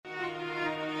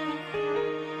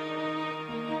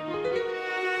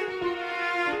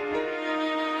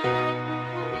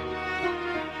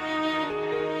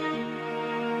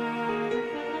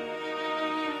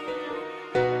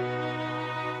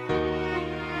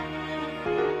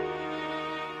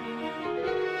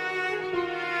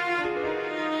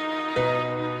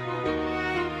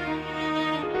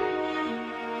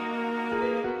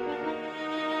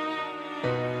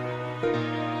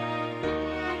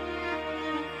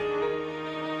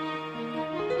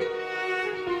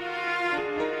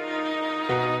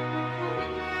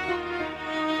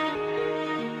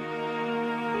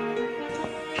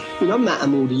اینا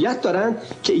مأموریت دارن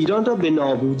که ایران را به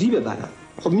نابودی ببرن.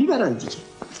 خب میبرن دیگه،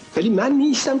 ولی من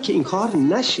نیستم که این کار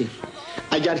نشه.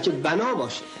 اگر که بنا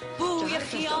باشه بوی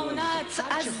خیانت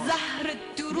از زهر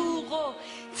دروغ و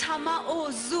طمع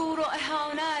و زور و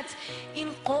اهانت این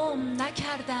قوم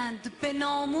نکردند به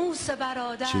ناموس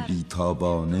برادر. چه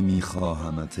بیتابانه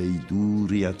میخواهمت ای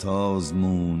دوریت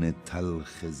آزمون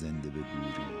تلخ زنده به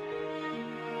گوری.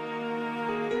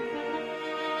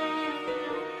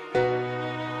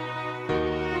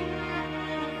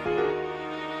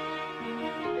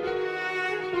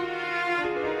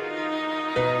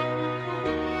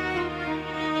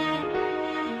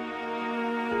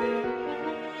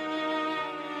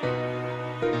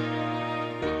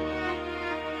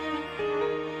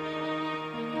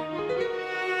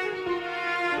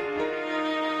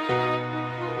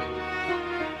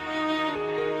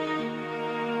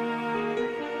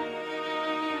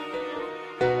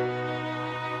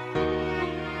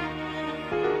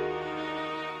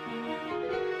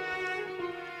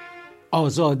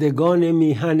 آزادگان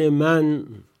میهن من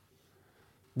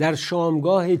در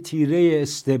شامگاه تیره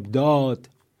استبداد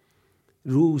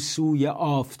رو سوی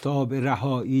آفتاب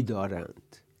رهایی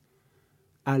دارند.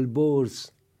 البرز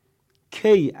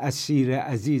کی اسیر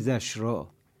عزیزش را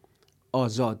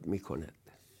آزاد می کند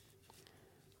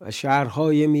و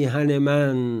شهرهای میهن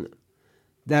من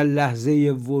در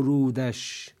لحظه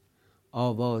ورودش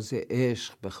آواز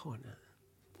عشق بخوانند.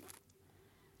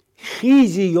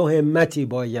 خیزی و همتی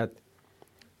باید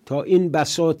تا این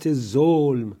بساط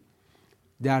ظلم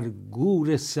در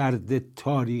گور سرد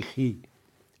تاریخی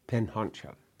پنهان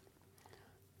شود.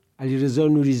 علیرضا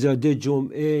نوری زاده،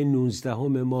 جمعه 19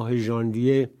 ماه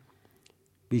ژانویه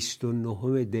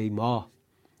 29 دی ماه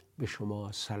به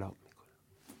شما سلام میکنم.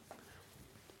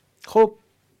 خب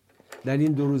در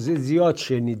این 2 روزه زیاد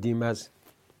شنیدیم از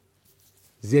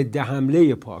ضد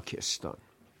حمله پاکستان.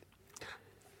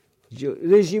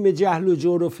 رژیم جهل و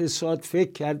جور و فساد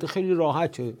فکر کرده خیلی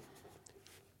راحته،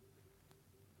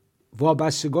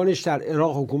 وابستگانش در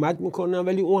عراق حکومت میکنن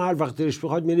ولی اون هر وقت دلش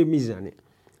بخواد میره میزنه.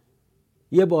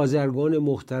 یه بازرگان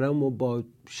محترم و با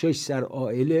 6 سر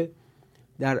عائله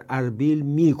در اربیل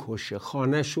میکشه،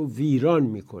 خانه‌ش رو ویران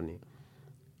میکنه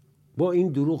با این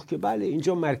دروغ که بله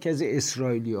اینجا مرکز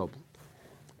اسرائیلیا بود.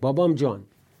 بابام جان،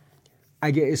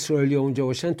 اگه اسرائیلیا اونجا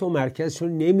باشن تو مرکزشو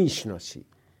نمیشناسی.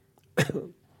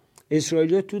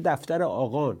 اسرائیلیا تو دفتر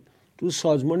آقان، تو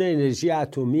سازمان انرژی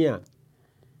اتمی هم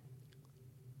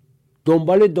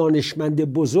دنبال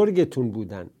دانشمند بزرگتون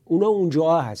بودن، اونا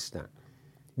اونجا هستن،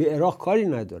 به عراق کاری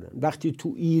ندارن. وقتی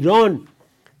تو ایران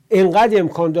انقدر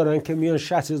امکان دارن که میان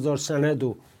 60,000 سند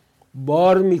رو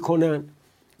بار میکنن،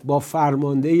 با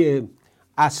فرمانده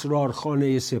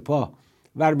اسرارخانه سپاه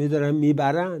ور میدارن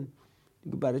میبرن،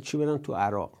 دیگه برای چی برن تو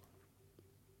عراق؟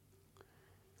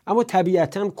 اما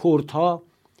طبیعتاً کردها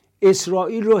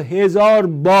اسرائیل رو 1000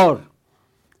 بار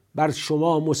بر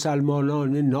شما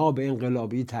مسلمانان ناب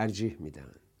انقلابی ترجیح میدن.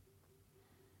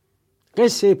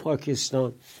 قصه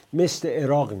پاکستان مثل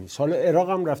عراق نیست. حالا عراق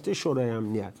هم رفته شورای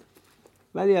امنیت،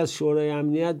 ولی از شورای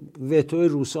امنیت وتو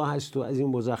روسا هست و از این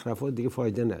مزخرفات دیگه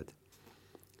فایده نداره.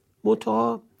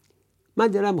 منتها من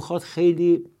دلم میخواد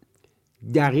خیلی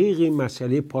دقیقی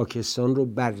مسئله پاکستان رو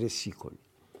بررسی کنیم.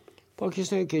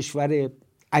 پاکستان یک کشور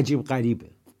عجیب غریبه.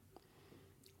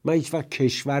 من هیچ وقت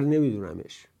کشور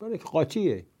نمیدونمش، برای که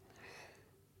قاطیه.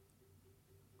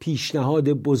 پیشنهاد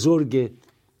بزرگ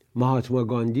مهاتما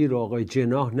گاندی رو آقای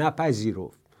جناح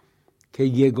نپذیرفت که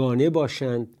یگانه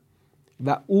باشند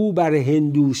و او بر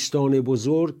هندوستان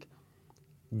بزرگ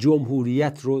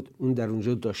جمهوریت رو اون در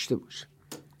اونجا داشته باشه.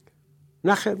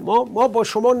 نخیر، ما با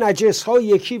شما نجس ها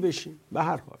یکی بشیم. به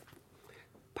هر حال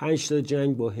 5 تا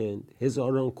جنگ با هند،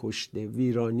 هزاران کشته،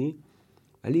 ویرانی،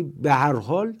 ولی به هر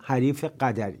حال حریف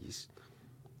قدری است.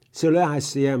 سلاح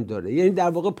هسته‌ای هم داره. یعنی در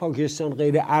واقع پاکستان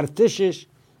غیر ارتشش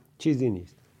چیزی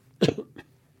نیست.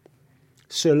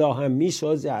 سلاح هم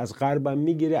میسازه، از غرب هم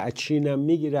میگیره، از چین هم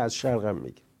میگیره، از شرق هم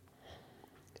میگیره.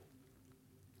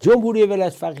 جمهوری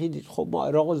ولایت فقیه دید خب ما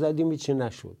عراق رو زدیم هیچی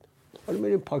نشد، حالا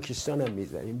میریم پاکستان هم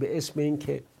میزنیم به اسم این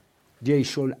که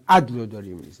جیش العدل رو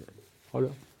داریم میزنیم. حالا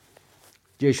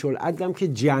جیش العدل هم که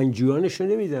جنگجویانش رو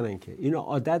نمیزنن که، اینا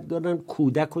عادت دارن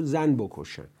کودک و زن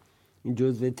بکشن، این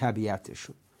جزء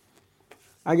طبیعتشون.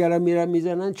 اگر هم میرن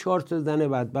میزنن 4 تا زن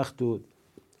بدبخت و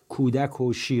کودک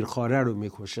و شیرخواره رو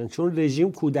میکشن، چون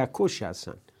رژیم کودک کش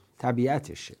هستن،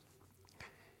 طبیعتشه.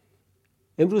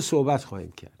 امروز صحبت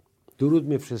خواهیم کرد. درود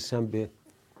میفرستم به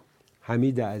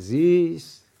حمید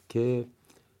عزیز که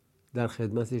در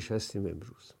خدمتش هستیم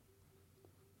امروز.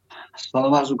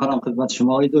 سلام عرض می‌کنم خدمت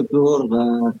شما آقای دکتر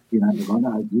و بینندگان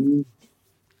عزیز.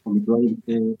 امیدواریم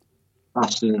که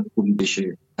بحث خوبی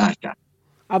بشه. مطرح کرد.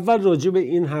 اول راجع به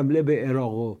این حمله به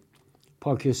عراق و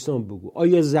پاکستان بگو.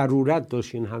 آیا ضرورت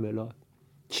داشت این حملات؟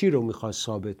 چی رو میخواست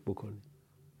ثابت بکنه؟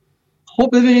 خب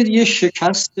ببینید، یه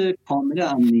شکست کامل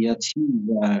امنیتی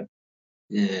و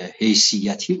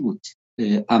حیثیتی بود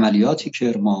عملیات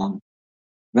کرمان،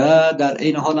 و در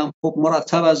این حال هم خب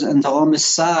مرتب از انتقام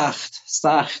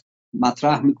سخت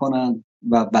مطرح میکنن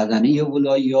و بدنه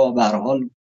ولایی ها به هر حال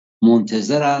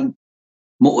منتظرن،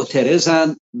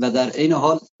 معترضن و در این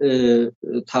حال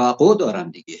توقع دارن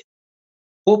دیگه.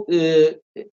 خب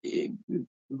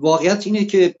واقعیت اینه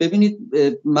که ببینید،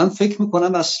 من فکر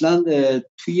میکنم اصلا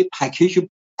توی پکیج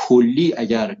کلی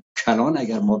اگر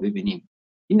ما ببینیم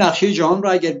این نقشه جهان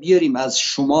رو اگر بیاریم از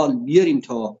شمال بیاریم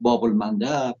تا باب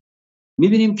المندب،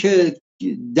 میبینیم که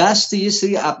دست یه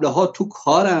سری ابله‌ها تو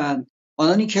کارن،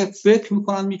 آنانی که فکر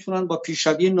میکنن میتونن با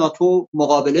پیشروی ناتو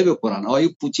مقابله بکنن، آقای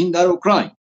پوتین در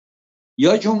اوکراین،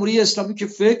 یا جمهوری اسلامی که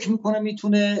فکر میکنه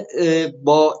میتونه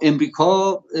با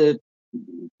امریکا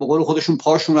به قول خودشون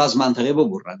پاشون رو از منطقه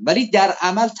ببرن، ولی در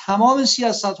عمل تمام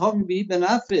سیاست ها میبینید به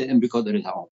نفع امریکا داره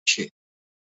تمام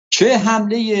چه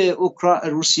حمله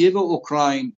روسیه به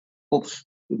اوکراین، خب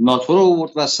ناتو رو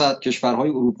آورد وسط، کشورهای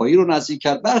اروپایی رو نزدیک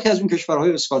کرد، برخی از اون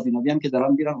کشورهای اسکاندیناوی هم که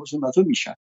دارن میرن اصلا ناتو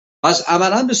میشن، پس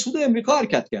عملا به سود امریکا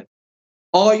حرکت کرد.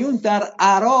 آقایون در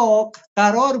عراق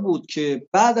قرار بود که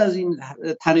بعد از این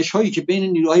تنش‌هایی که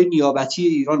بین نیروهای نیابتی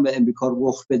ایران و امریکا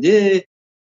رخ بده،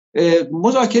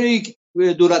 مذاکره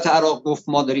دولت عراق گفت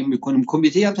ما داریم میکنیم،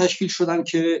 کمیته هم تشکیل شدن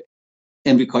که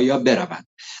امریکایی‌ها بروند.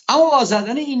 اما با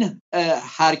زدن این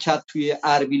حرکت توی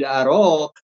اربیل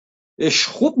عراق،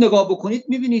 خوب نگاه بکنید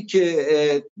میبینید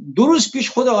که 2 روز پیش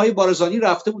خود آقای بارزانی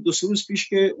رفته بود، 2-3 روز پیش،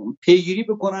 که پیگیری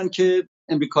بکنن که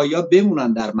امریکایی‌ها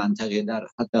بمونن در منطقه، در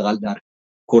حداقل در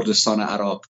کردستان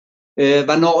عراق،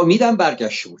 و ناامیدم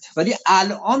برگشته بود. ولی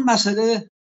الان مسئله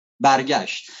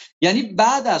برگشت، یعنی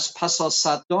بعد از پس از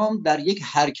صدام در یک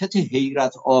حرکت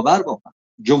حیرت آور واقعا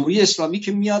جمهوری اسلامی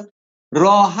که میاد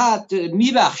راحت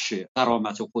میبخشه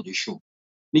غرامت خودشون،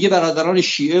 میگه برادران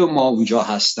شیعه و ما اونجا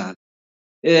هستن.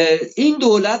 این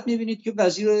دولت میبینید که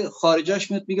وزیر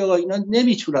خارجهش میاد میگه آقا اینا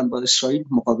نمیتونن با اسرائیل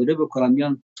مقابله بکنن،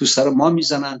 میان تو سر ما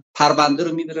میزنن، پرونده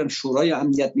رو میبرن شورای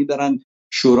امنیت، میبرن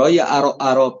شورای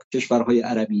عراق، کشورهای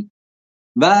عربی،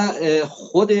 و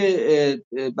خود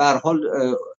به هر حال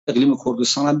اقلیم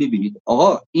کردستان هم ببینید.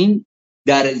 آقا این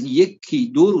در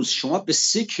 1-2 روز شما به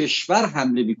 3 کشور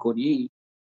حمله میکنی،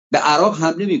 به عراق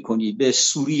حمله میکنی، به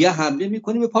سوریه حمله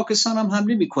میکنی، به پاکستان هم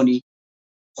حمله میکنی.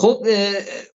 خب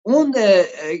اون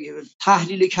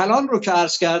تحلیل کلان رو که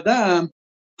عرض کردم،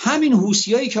 همین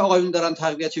حوثیایی که آقایون دارن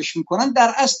تقویتش میکنن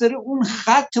در اصل داره اون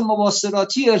خط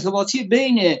مواصلاتی ارتباطی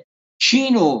بین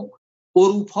چین و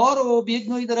اروپا رو به یک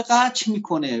نوعی داره قطع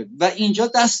میکنه، و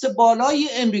اینجا دست بالای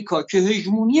امریکا که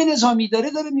هژمونی نظامی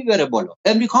داره میبره بالا.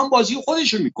 امریکا هم بازی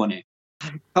خودش رو میکنه.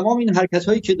 تمام این حرکت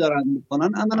هایی که دارن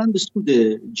میکنن عملاً به سود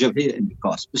جبهه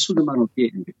امریکاست، به سود منافع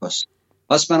امریکاست.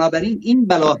 پس بنابراین این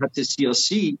بلاهت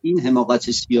سیاسی، این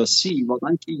حماقت سیاسی،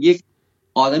 واقعا که یک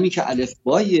آدمی که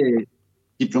الفبای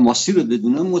دیپلماسی رو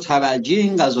بدونه متوجه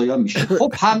این قضایا میشه.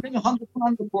 خب حمله میخوان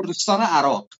بکنن به کردستان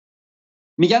عراق،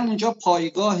 میگن اونجا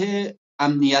پایگاه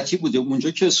امنیتی بوده،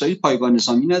 اونجا که اسرائیل پایگاه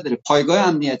نظامی نداره، پایگاه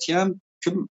امنیتی هم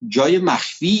که جای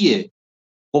مخفیه.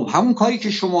 خب همون کاری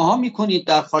که شماها میکنید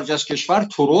در خارج از کشور،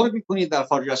 ترور میکنید در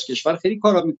خارج از کشور، خیلی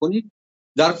کارا میکنید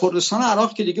در کردستان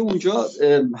عراق که دیگه اونجا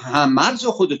هم مرز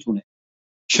خودتونه،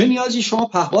 چه نیازی شما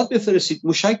پهپاد بفرستید،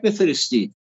 موشک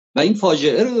بفرستید و این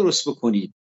فاجعه رو درست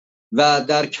بکنید؟ و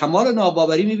در کمال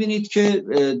ناباوری میبینید که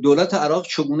دولت عراق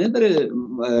چگونه داره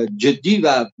جدی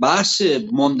و بحث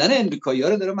ماندن امریکایی‌ها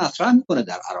رو داره مطرح میکنه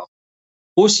در عراق.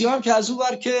 حوثی‌ها هم که از اون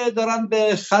ور که دارن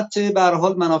به خط به هر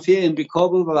حال منافع امریکا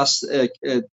و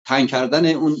تنگ کردن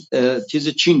اون چیز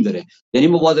چین داره، یعنی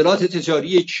مبادلات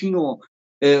تجاری چین و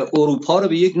اروپا رو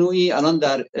به یک نوعی الان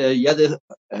در ید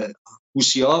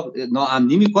حوثی‌ها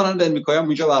ناامنی میکنن و امریکایی‌ها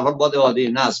اونجا به هر حال باد اعاده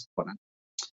نظم کنن.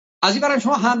 از این برای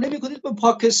شما حمله میکنید به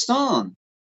پاکستان،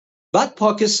 بعد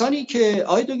پاکستانی که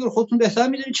آقای دکتر خودتون بهتر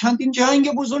میدونید چندین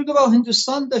جنگ بزرگ با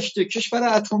هندوستان داشته، کشور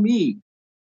اتمی.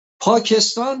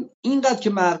 پاکستان اینقدر که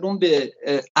مردم به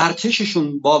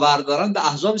ارتششون باور دارن، به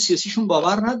احزاب سیاسیشون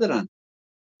باور ندارن.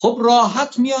 خب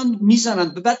راحت میان میزنن،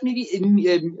 بعد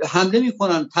حمله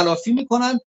میکنن، تلافی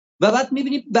میکنن، و بعد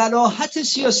میبینی بلاهت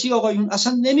سیاسی آقایون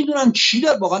اصلا نمیدونن چی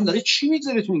واقعا داره چی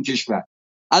میگذره تو این کشور.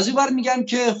 از این ور میگن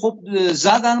که خب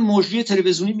زدن مجری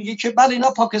تلویزیونی میگه که بله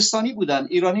اینا پاکستانی بودن،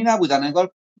 ایرانی نبودن،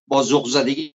 انگار با ذوق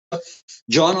زدگی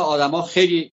جان آدما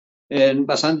خیلی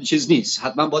مثلا چیز نیست،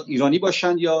 حتما باید ایرانی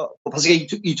باشن، یا پس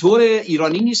اینطور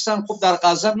ایرانی نیستن. خب در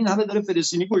غزه این همه داره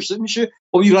فلسطینی کشته میشه،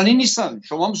 خب ایرانی نیستن،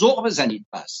 شما هم ذوق بزنید.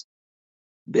 پس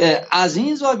از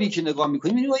این زاویه که نگاه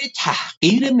میکنیم می‌بینیم یه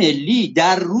تحقیر ملی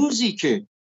در روزی که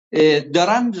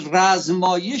دارن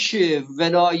رزمایش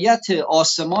ولایت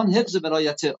آسمان،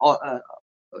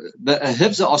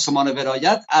 حفظ آسمان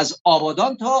ولایت از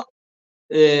آبادان تا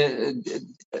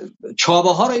چابه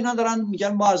ها رو اینا دارن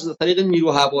میگن ما از طریق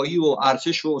نیرو هوایی و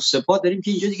ارتش و سپاه داریم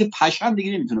که اینجا دیگه پشم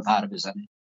دیگه نمیتونه پر بزنه.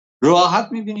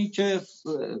 راحت میبینید که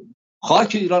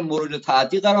خاک ایران مورد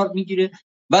تعدی قرار میگیره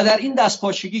و در این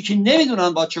دستپاچگی که نمیدونن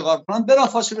با چه کار کنن،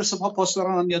 بلافاصله سپاه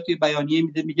پاسداران هم میاد توی بیانیه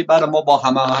میگه بله ما با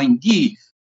هماهنگی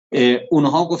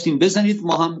اونها گفتیم بزنید،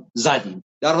 ما هم زدیم،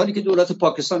 در حالی که دولت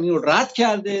پاکستان اینو رد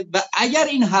کرده. و اگر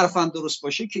این حرفم درست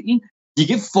باشه که این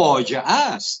دیگه فاجعه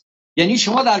است. یعنی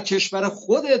شما در کشور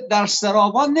خودت در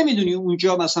سراوان نمیدونی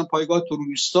اونجا مثلا پایگاه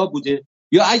تروریستا بوده،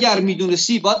 یا اگر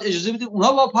میدونستی باید اجازه بدید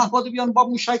اونها با پهپاد بیان با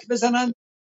موشک بزنن.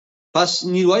 پس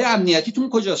نیروهای امنیتیتون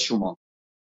کجاست شما؟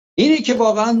 اینه که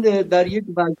واقعا در یک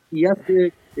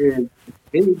وضعیت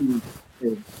خیلی.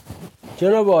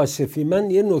 جناب آصفی،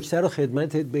 من یه نکته رو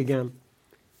خدمتت بگم.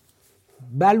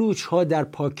 بلوچ ها در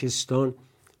پاکستان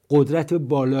قدرت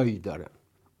بالایی دارن.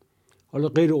 حالا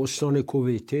غیر استان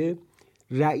کویت،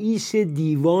 رئیس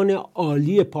دیوان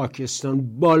عالی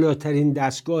پاکستان، بالاترین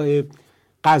دستگاه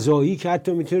قضایی که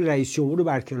حتی میتونه رئیس جمهور رو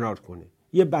برکنار کنه،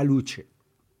 یه بلوچه.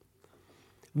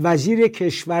 وزیر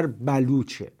کشور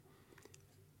بلوچه.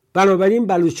 بنابراین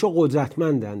بلوچ‌ها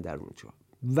قدرتمندن در اونجا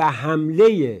و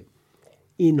حمله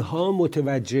اینها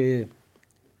متوجه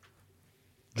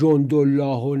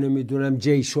جندالله و نمیدونم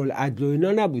جیش العدل و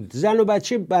اینا نبود. زن و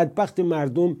بچه بدبخت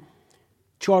مردم،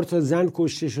 4 تا زن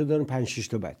کشته شدن، 5-6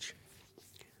 تا بچه.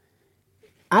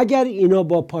 اگر اینا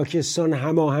با پاکستان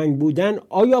هماهنگ بودن،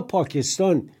 آیا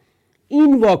پاکستان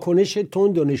این واکنش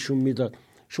تند رو نشون میداد؟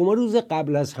 شما روز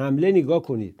قبل از حمله نگاه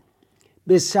کنید،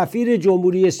 به سفیر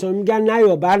جمهوری اسلامی میگن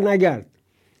نیا بر نگرد،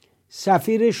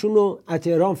 سفیرشون رو از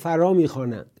تهران فرا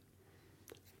میخوانند،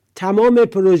 تمام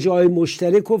پروژه های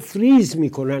مشترک رو فریز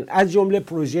میکنن، از جمله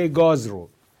پروژه گاز رو.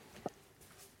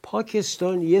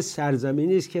 پاکستان یه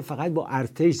سرزمینی است که فقط با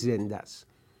ارتش زنده است،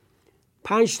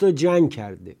 5 تا جنگ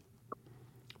کرده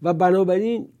و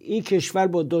بنابراین این کشور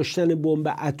با داشتن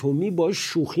بمب اتمی باش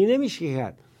شوخی نمیشه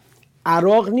کرد.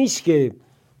 عراق نیست که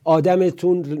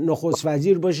آدمتون نخست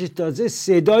وزیر باشه تازه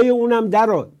صدای اونم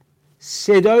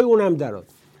دراد.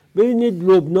 ببینید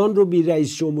لبنان رو بی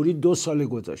رئیس جمهوری 2 سال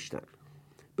گذاشتن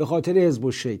به خاطر حزب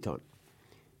الشیطان.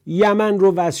 یمن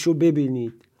رو وضعشو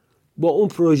ببینید، با اون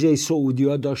پروژه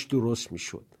سعودیا داشت درست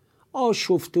میشد،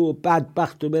 آشفته و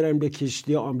بدبخت رو برن به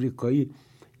کشتی آمریکایی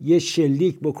یه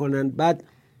شلیک بکنن، بعد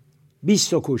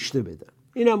 20 تا کشته بدن.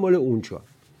 اینم مال اونجا.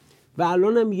 و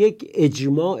الان هم یک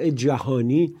اجماع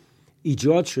جهانی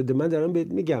ایجاد شده. من دارم بهت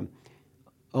میگم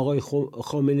آقای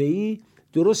خامنه ای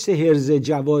درست هرز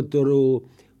جواد داره و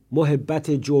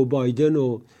محبت جو بایدن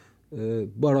و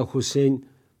باراک حسین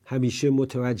همیشه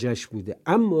متوجهش بوده،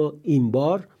 اما این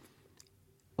بار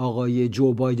آقای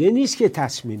جو بایدن نیست که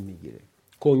تصمیم میگیره،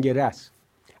 کنگره است،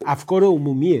 افکار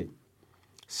عمومیه،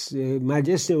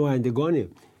 مجلس نمایندگانه،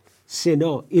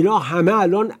 سنا، اینا همه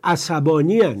الان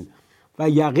عصبانی هن و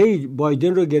یقه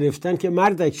بایدن رو گرفتن که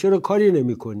مردک چرا کاری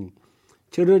نمی کنی،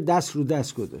 چرا دست رو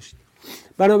دست گذاشتی.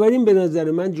 بنابراین به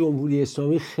نظر من جمهوری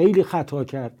اسلامی خیلی خطا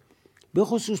کرد، به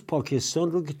خصوص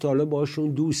پاکستان رو که طالب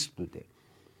باشون دوست بوده.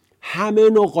 همه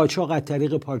نوع قاچاق از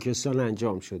طریق پاکستان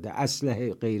انجام شده،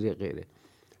 اسلحه غیره.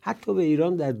 حتی به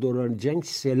ایران در دوران جنگ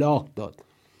سلاح داد،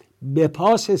 به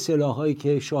پاس سلاحایی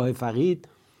که شاه فقید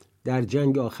در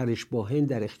جنگ آخرش با هند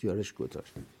در اختیارش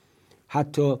گذاشت.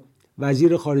 حتی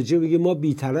وزیر خارجه میگه ما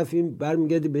بی‌طرفیم،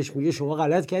 برمیگرده بهش میگه شما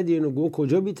غلط کردی. اینو گفت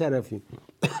کجا بی‌طرفیم؟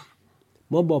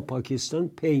 ما با پاکستان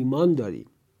پیمان داریم.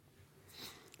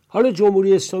 حالا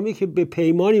جمهوری اسلامی که به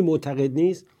پیمانی معتقد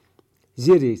نیست،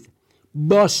 زیرست.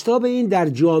 باستا این در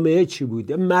جامعه چی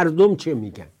بوده؟ مردم چه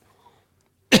میگن؟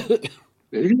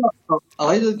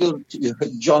 آقای دکتر،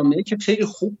 جامعه که خیلی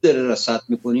خوب داره رصد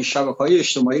میکنه، شبکه‌های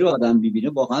اجتماعی رو آدم ببینه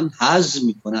واقعا حظ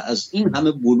میکنه از این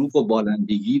همه بلوغ و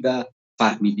بالندگی و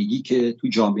فهمیدگی که تو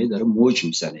جامعه داره موج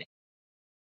میزنه.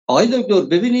 آقای دکتر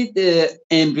ببینید،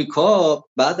 امریکا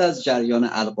بعد از جریان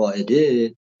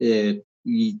القاعده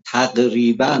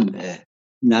تقریباً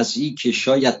نزدیک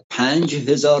شاید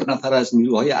 5,000 نفر از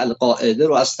نیروهای القاعده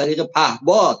رو از طریق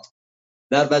پهپاد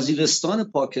در وزیرستان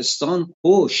پاکستان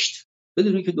کشت،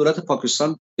 بدون که دولت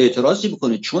پاکستان اعتراضی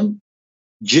بکنه، چون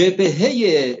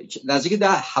جبهه نزدیک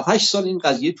 7-8 سال این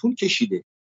قضیه طول کشیده،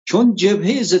 چون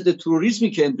جبهه ضد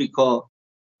تروریسمی که امریکا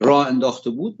راه انداخته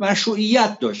بود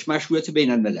مشروعیت داشت، مشروعیت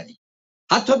بین المللی.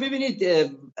 حتی ببینید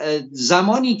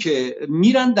زمانی که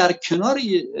میرن در کنار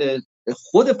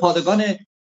خود پادگان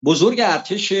بزرگ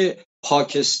ارتش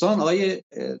پاکستان، آقای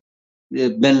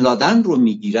بن لادن رو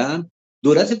میگیرن،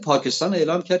 دولت پاکستان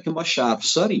اعلام کرد که ما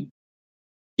شرمساریم.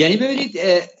 یعنی ببینید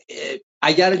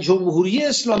اگر جمهوری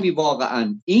اسلامی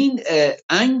واقعا این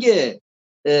انگ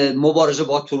مبارزه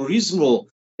با تروریسم رو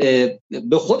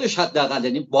به خودش حداقل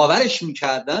یعنی باورش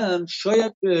میکردن،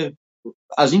 شاید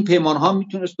از این پیمان ها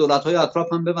میتونست دولت های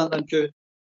اطراف هم ببندن که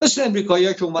مثل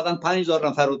امریکایی‌ها که اومدن 5000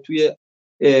 نفر رو توی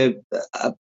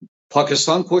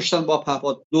پاکستان کشتن با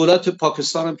پهپاد. دولت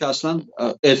پاکستان هم که اصلا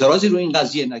اعتراضی رو این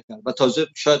قضیه نکرد و تازه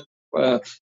شاید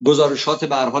گزارشات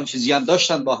به هر حال چیزی هم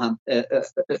داشتن با هم،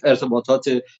 ارتباطات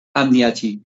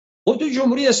امنیتی. خود تو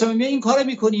جمهوری اسلامی این کارو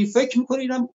میکنی، فکر میکنی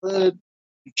اینم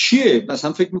چیه؟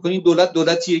 مثلا فکر میکنی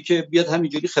دولتیه که بیاد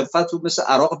همینجوری خفت رو مثل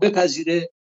عراق بپذیره؟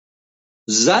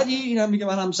 زدی، اینم میگه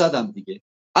منم زدم دیگه.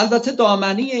 البته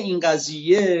دامنه این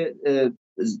قضیه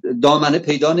دامنه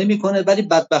پیدا نمیکنه، ولی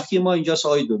بدبختی ما اینجاست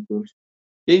آقای دکتر،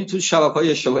 این تو شبکه‌های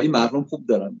اجتماعی مردم خوب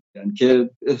دارن میگن که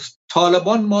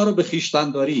طالبان ما رو به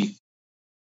خویشتن‌داری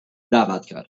دعوت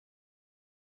کرد.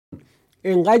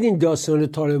 اینقدر این داستان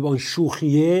طالبان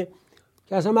شوخیه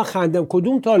که اصلا من خندم.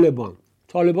 کدوم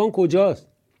طالبان کجاست؟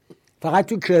 فقط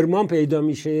تو کرمان پیدا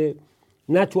میشه،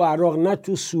 نه تو عراق نه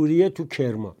تو سوریه، تو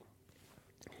کرمان.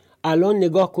 الان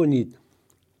نگاه کنید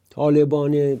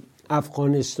طالبان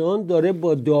افغانستان داره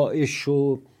با داعش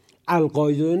و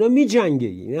القاعده اینا می جنگه،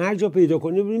 یعنی هر جا پیدا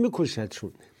کنه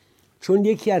میکشتشون، چون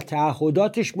یکی از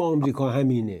تعهداتش با آمریکا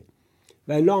همینه،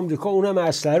 ولی آمریکا اونم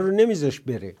اسلحه رو نمیذاش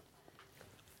بره.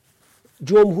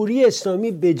 جمهوری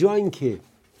اسلامی به جای اینکه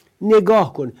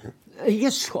نگاه کنه، یه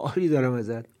سوالی دارم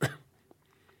ازت.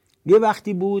 یه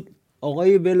وقتی بود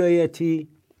آقای ولایتی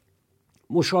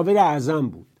مشاور اعظم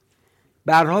بود،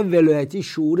 به هر حال ولایتی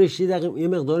شعورش یه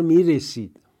مقدار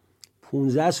میرسید،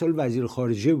 15 سال وزیر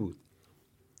خارجه بود.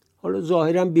 حالا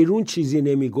ظاهرا بیرون چیزی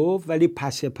نمیگفت ولی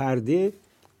پس پرده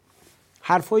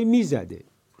حرفایی میزده،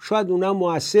 شاید اونم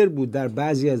مؤثر بود در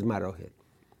بعضی از مراحل.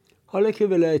 حالا که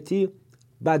ولایتی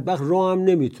بدبخت راه هم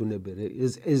نمیتونه بره،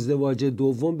 ازدواج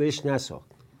دوم بهش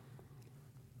نساخت.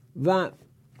 و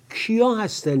کیا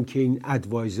هستن که این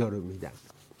ادوایزا رو میدن؟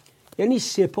 یعنی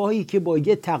سپاهی که با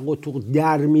یه تق و توق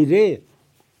در میره،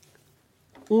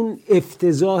 اون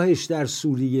افتضاحش در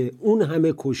سوریه، اون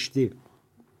همه کشته،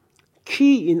 کی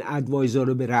این ادوایزا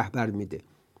رو به رهبر میده؟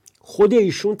 خود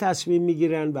ایشون تصمیم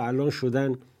میگیرن و الان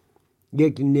شدن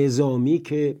یک نظامی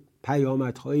که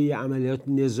پیامدهای عملیات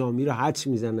نظامی رو حدس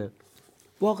میزنن.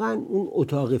 واقعا اون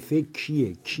اتاق فکر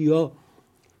کیه؟ کیا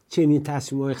چنین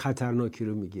تصمیم‌های خطرناکی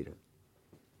رو میگیرن؟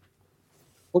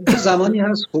 خب زمانی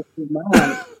هست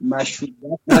حکومت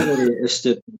مشروعیت نداره،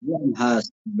 استبدادی هم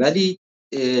هست، ولی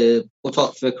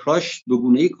اتاق فکراش به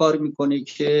گونه‌ای کار میکنه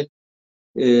که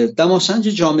دماسنج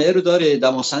جامعه رو داره،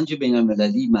 دماسنج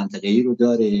بین‌المللی منطقه‌ای رو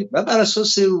داره و بر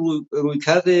اساس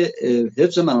رویکرد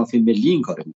حفظ منافع ملی این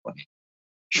کارو میکنه.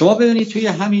 شما ببینید توی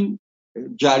همین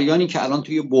جریانی که الان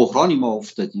توی بحرانی ما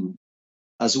افتادیم،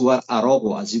 از اونور عراق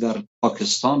و از اینور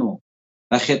پاکستان و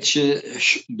خدشه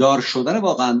دار شدن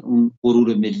واقعا اون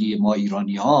غرور ملی ما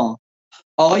ایرانی ها،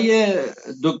 آقای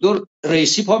دکتر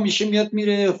رئیسی پا میشه میاد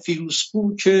میره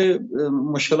فیروزکو که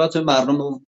مشکلات مردم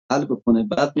رو حل بکنه،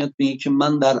 بعد میاد میگه که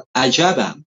من در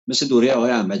عجبم، مثل دوره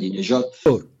آقای احمدی نژاد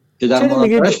که در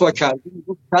مناظره‌اش با کردی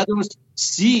میگفت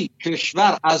 130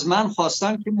 کشور از من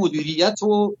خواستن که مدیریت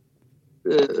رو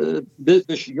به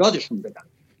یادشون بدن.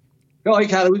 یا آقای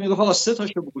کروبی میگفت آقا 3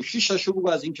 تاشو بگو، 6 تاشو بگو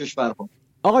از این کشورها.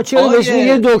 آقا چرا بهش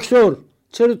میگه دکتر؟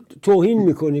 چرا توهین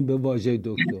میکنی به واژه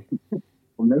دکتر؟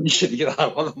 نمیشه دیگه.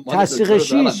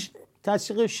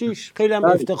 تصدیق 6 خیلی هم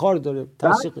افتخار داره.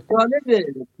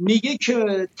 میگه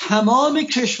که تمام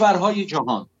کشورهای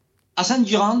جهان، اصلا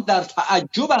جهان در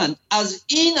تعجبند از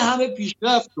این همه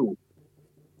پیشرفت و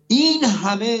این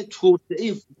همه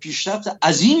توسعه پیشرفت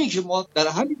عظیمی که ما در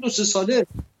همین 2-3 ساله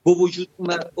به وجود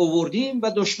آوردیم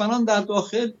و دشمنان در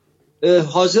داخل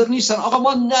حاضر نیستن آقا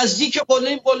ما نزدیک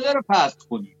قله رو فتح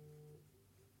کنیم.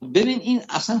 ببین این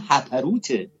اصلا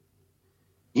هپروته،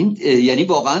 این یعنی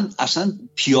واقعا اصلا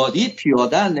پیاده،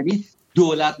 یعنی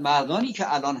دولت مردانی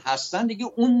که الان هستن دیگه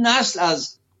اون نسل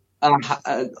از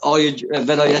آقای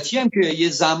ولایتی هم که یه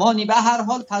زمانی به هر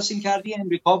حال تحصیل کردی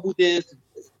امریکا بوده،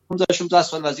 15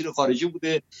 سال وزیر خارجه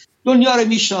بوده، دنیا رو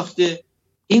میشناخته،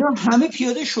 اینا همه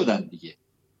پیاده شدن دیگه.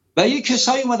 و یه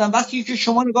کسایی اومدن وقتی که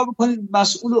شما نگاه بکنید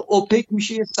مسئول اوپک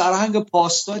میشه یه سرهنگ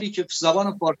پاسداری که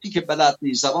زبان فارسی که بلد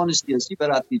نیست، زبان سیاسی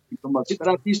بلد نیست، دیپلماسی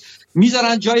بلد نیست،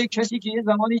 میذارن جای کسی که یه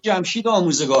زمانی جمشید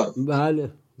آموزگار.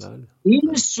 بله.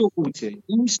 این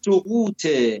سقوط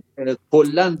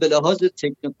کلاً به لحاظ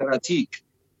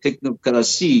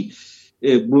تکنوکراسی،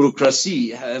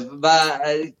 بوروکراسی و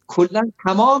کلاً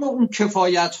تمام اون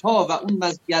کفایت‌ها و اون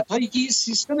مزیت‌هایی که این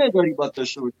سیستم اداری باید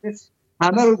داشته باشه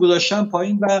همه رو گذاشتن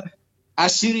پایین و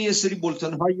اسیر یه سری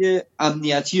بولتن‌های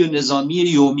امنیتی و نظامی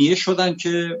یومیه شدن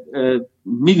که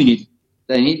می‌بینید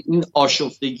یعنی این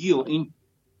آشفتگی و این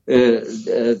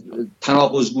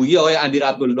تناقض‌گویی آقای امیر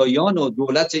عبداللهیان و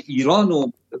دولت ایران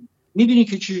و می‌بینید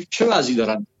که چه وضعی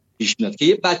دارن پیش میاد که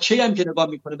یه بچه‌ای هم که نگاه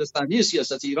میکنه به صحنه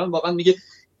سیاست ایران واقعا میگه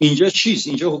اینجا چیست؟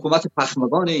 اینجا حکومت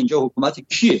پخمگانه، اینجا حکومت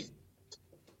کیه؟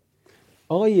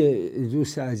 آقای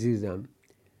دوست عزیزم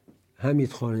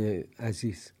حمید خان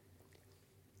عزیز،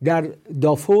 در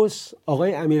دافوس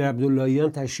آقای امیر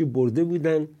عبداللهیان تشریف برده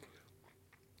بودن،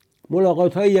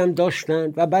 ملاقات هایی هم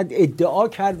داشتن و بعد ادعا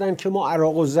کردن که ما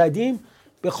عراق زدیم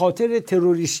به خاطر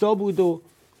تروریستا بود، و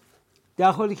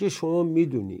در حالی که شما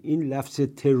میدونی این لفظ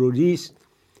تروریست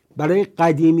برای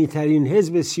قدیمی ترین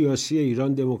حزب سیاسی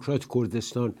ایران، دموکرات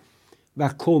کردستان و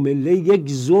کومله،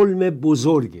 یک ظلم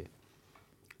بزرگه.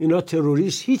 اینا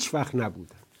تروریست هیچ وقت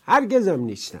نبودن، هرگز هم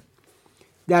نیستن.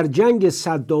 در جنگ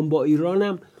صدام با ایران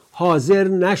هم حاضر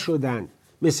نشدن،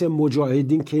 مثل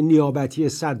مجاهدین که نیابتی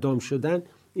صدام شدن،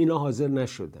 اینا حاضر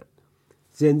نشدن.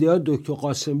 زنده ها دکتر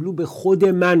قاسملو به خود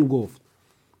من گفت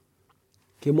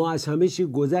که ما از همه چی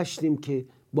گذشتیم که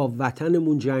با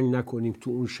وطنمون جنگ نکنیم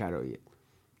تو اون شرایط.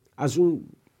 از اون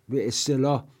به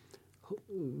اصطلاح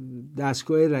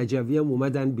دستگاه رجوی هم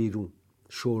اومدن بیرون،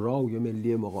 شورای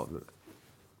ملی مقاومت.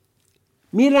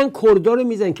 میرن کردها رو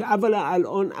میزن که اولا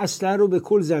الان اسلحه رو به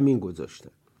کل زمین گذاشتن.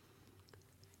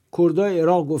 کردهای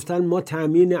عراق گفتن ما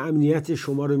تامین امنیت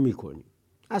شما رو میکنیم،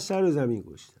 اسلحه رو زمین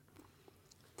گذاشتن.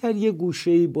 در یه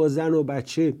گوشه‌ای با زن و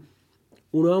بچه،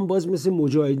 اونا هم باز مثل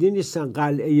مجاهدین نیستن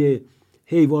قلعه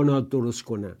حیوانات درست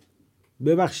کنن.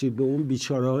 ببخشید به اون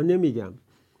بیچاره ها نمیگم،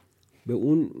 به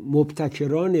اون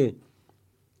مبتکران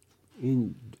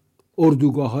این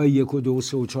اردوگاه های 1 و 2 و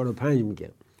 3 و 4 و 5 میگم.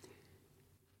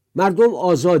 مردم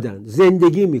آزادن،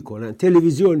 زندگی میکنن،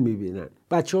 تلویزیون میبینن،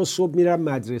 بچه ها صبح میرن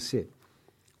مدرسه.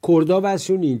 کردا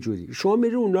بسیون اینجوری. شما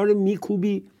میری اونا رو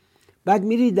میکوبی، بعد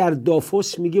میری در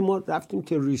دافوس میگی ما رفتیم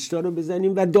تروریستا رو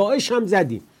بزنیم و داعش هم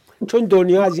زدیم، چون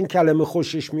دنیا از این کلمه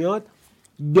خوشش میاد،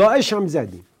 داعش هم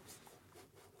زدیم.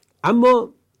 اما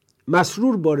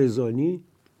مسرور بارزانی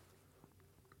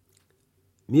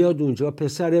میاد اونجا،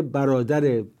 پسر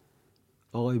برادر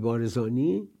آقای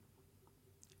بارزانی،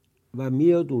 و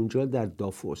میاد اونجا در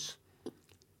دافوس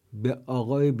به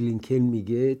آقای بلینکن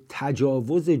میگه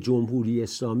تجاوز جمهوری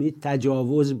اسلامی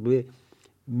تجاوز به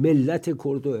ملت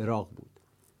کرد و عراق بود.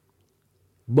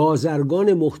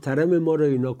 بازرگان محترم ما رو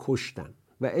اینا کشتن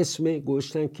و اسم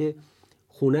گوشتن که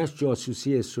خونش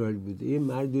جاسوسی اسرائیل بوده. یه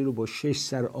مردی رو با 6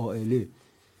 سر عائله،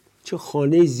 چه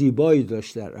خانه زیبایی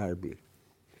داشت در اربیل.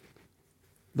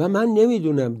 و من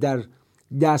نمیدونم در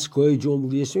دستگاه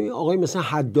جمهوری اسلامی آقای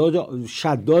مثلا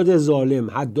شداد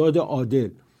ظالم، حداد عادل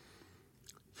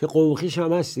که قومخیش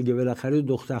هم هست دیگه، بالاخره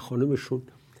دختر خانمشون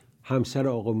همسر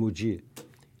آقا موجیه.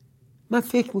 من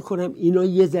فکر میکنم اینا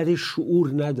یه ذره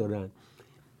شعور ندارن.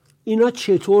 اینا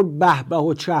چطور به به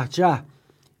و چه چه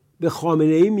به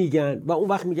خامنه ای میگن و اون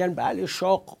وقت میگن بله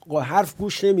شاه حرف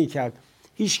گوش نمیکرد،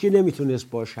 هیچ کی نمیتونست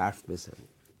باش حرف بزنه.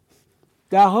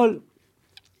 در حال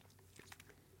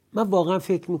من واقعا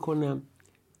فکر میکنم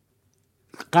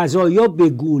قضایا به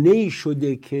گونه‌ای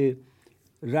شده که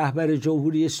رهبر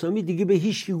جمهوری اسلامی دیگه به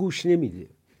هیچ کی گوش نمیده.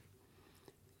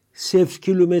 0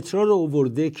 کیلومترها رو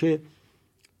آورده که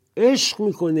عشق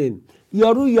میکنه.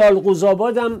 یارو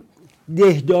یالقوزآباد هم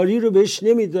دهداری رو بهش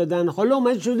نمیدادن، حالا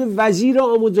اومد شده وزیر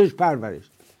آموزش پرورش،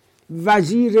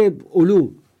 وزیر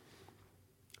علوم،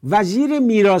 وزیر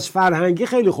میراث فرهنگی.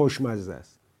 خیلی خوشمزه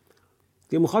است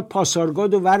که میخواد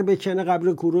پاسارگاد رو ور بکنه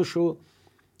قبر کوروش رو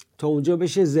تا اونجا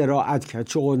بشه زراعت کرد،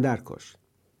 چغندر کاشت.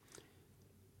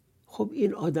 خب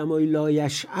این آدمای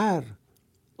لایشعر،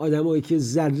 آدمایی که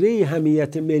ذره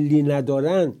حمیت ملی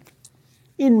ندارن،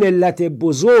 این ملت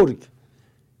بزرگ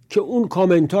که اون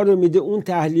کامنتار رو میده، اون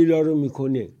تحلیل رو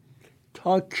میکنه،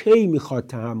 تا کی میخواد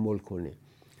تحمل کنه؟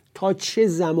 تا چه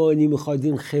زمانی میخواد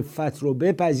این خفت رو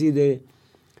بپذیره؟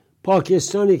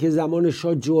 پاکستانی که زمان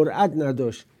شاه جرأت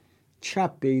نداشت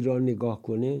چپ به ایران نگاه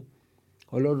کنه،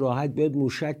 حالا راحت بیاد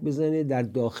موشک بزنه در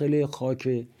داخل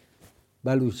خاک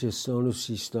بلوچستان و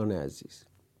سیستان عزیز.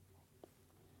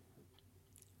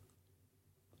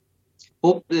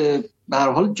 خب به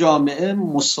هر حال جامعه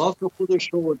مصاف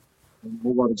خودش رو،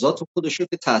 مبارزات خودش رو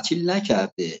که تعطیل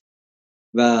نکرده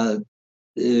و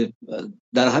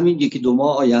در همین 1-2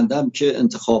 ماه آینده هم که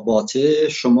انتخابات،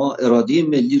 شما اراده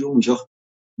ملی رو اونجا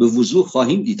به وضوح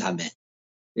خواهیم دید همه،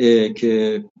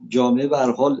 که جامعه به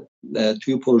هر حال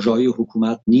توی پروژه‌های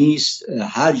حکومت نیست،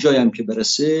 هر جایی هم که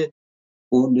برسه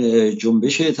اون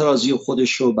جنبش اعتراضی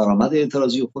خودش رو، برآمد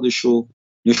اعتراضی خودش رو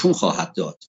نشون خواهد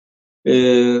داد.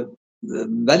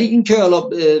 ولی اینکه حالا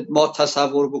ما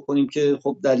تصور بکنیم که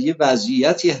خب در یه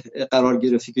وضعیتی قرار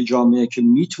گرفتی که جامعه که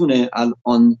میتونه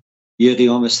الان یه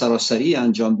قیام سراسری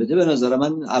انجام بده، به نظر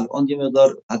من الان یه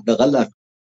مقدار حداقل در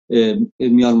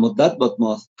میان مدت باید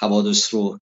ما حوادث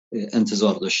رو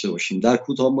انتظار داشته باشیم. در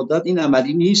کوتاه مدت این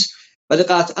عملی نیست، ولی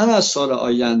قطعا از سال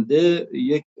آینده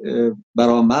یک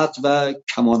برآمد و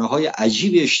کمانه‌های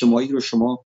عجیب اجتماعی رو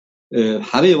شما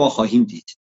همه ما خواهیم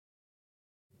دید.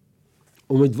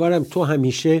 امیدوارم تو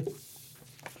همیشه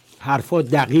حرفا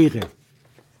دقیقه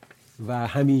و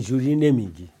همینجوری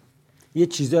نمیگی، یه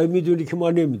چیزایی میدونی که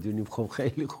ما نمیدونیم. خب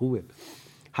خیلی خوبه،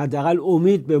 حداقل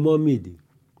امید به ما میدی.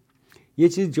 یه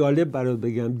چیز جالب برات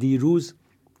بگم،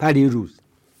 پریروز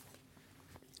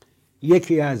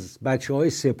یکی از بچه‌های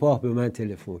سپاه به من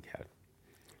تلفن کرد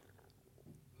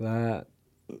و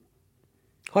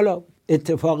حالا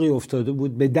اتفاقی افتاده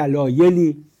بود، به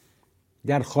دلایلی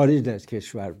در خارج از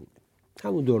کشور بود،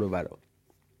 همون دور و برا.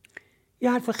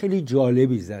 یه حرف خیلی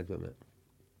جالبی زد به من،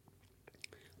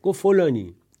 گفت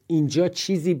فلانی اینجا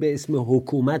چیزی به اسم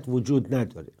حکومت وجود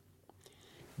نداره،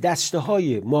 دسته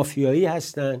های مافیایی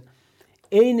هستن،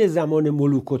 عین زمان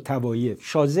ملوک و طوایف.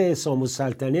 شازده حسام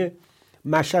السلطنه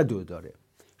مشهد رو داره،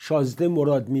 شازده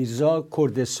مراد میرزا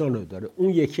کردستان رو داره، اون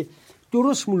یکی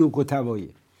درست ملوک و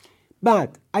طوایف.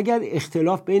 بعد اگر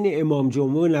اختلاف بین امام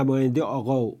جمعه و نماینده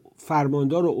آقا و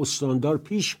فرماندار و استاندار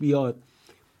پیش بیاد،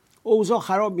 اوضاع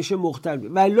خراب میشه، مختلف،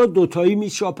 ولی دوتایی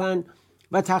میچاپن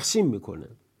و تقسیم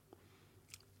میکنن.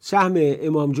 سهم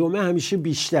امام جمعه همیشه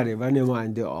بیشتره و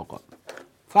نماینده آقا.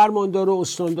 فرماندار و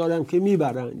استاندارم که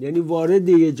میبرن، یعنی وارد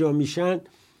یه جا میشن،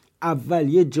 اول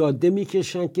یه جاده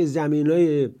میکشن که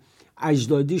زمینای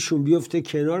اجدادیشون بیفته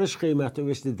کنارش، قیمتا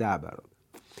بشه 10 برابر.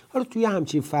 حالا توی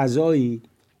همچین فضایی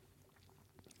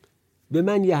به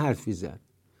من یه حرفی زد،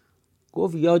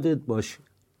 گفت یادت باشه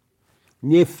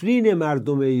نفرین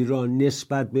مردم ایران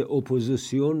نسبت به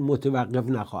اپوزیسیون متوقف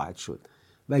نخواهد شد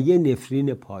و یه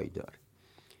نفرین پایدار،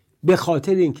 به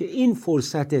خاطر اینکه این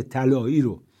فرصت طلایی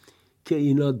رو که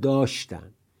اینا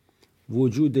داشتن،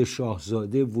 وجود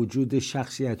شاهزاده، وجود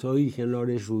شخصیت‌هایی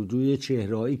کنارش، وجود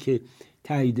چهره‌هایی که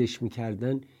تاییدش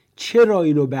می‌کردن، چرا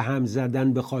اینو به هم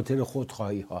زدن؟ به خاطر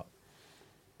خودخواهی‌ها.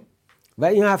 و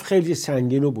این حرف خیلی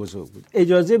سنگین و بزرگ بود.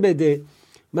 اجازه بده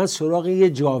من سراغ یه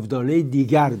جاودانه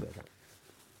دیگر برم.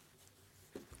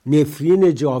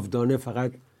 نفرین جاودانه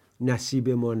فقط نصیب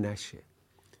ما نشه.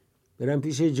 برم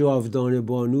پیش جاودانه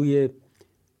بانوی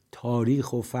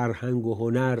تاریخ و فرهنگ و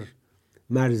هنر،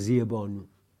 مرزی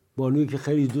بانویی که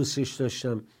خیلی دوستش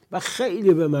داشتم و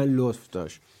خیلی به من لطف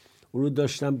داشت. اون رو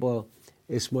داشتم با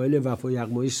اسماعیل وفا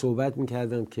یغمایی صحبت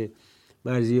میکردم که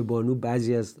مرزی بانو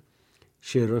بعضی از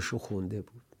شعراشو خونده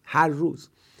بود. هر روز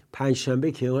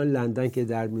پنجشنبه که آن لندن که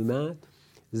در میمد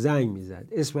زنگ میزد،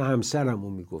 اسم همسرم رو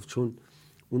میگفت، چون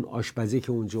اون آشپزی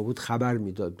که اونجا بود خبر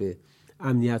میداد به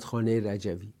امنیت خانه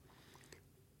رجوی.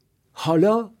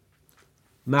 حالا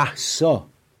مهسا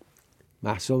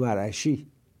مرعشی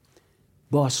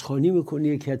بازخوانی میکنه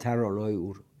یکی از ترانه‌های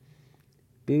او رو.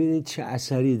 ببینید چه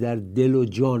اثری در دل و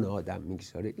جان آدم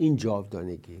میگذاره. این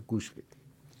جاودانگی، گوش بدید.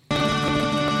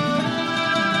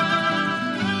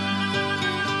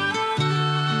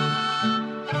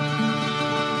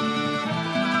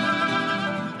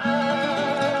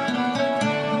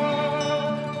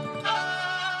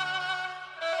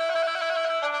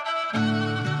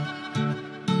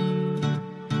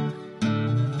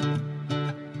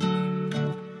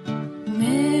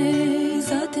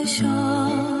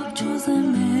 شب جز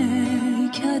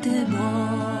میکده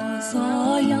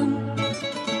بازایم،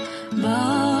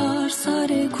 بر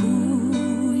سر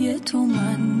کوی تو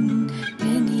من به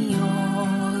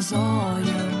نیازایم،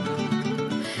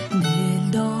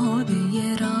 دل داده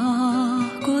یه راه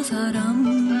گذرم،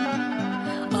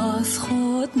 از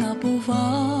خود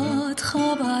نبود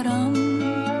خبرم،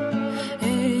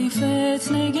 ای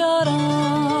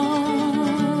فتنه‌گرم.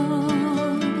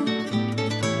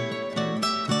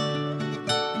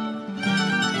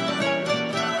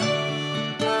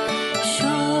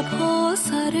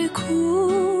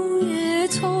 کوی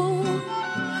تو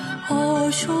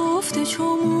آشفته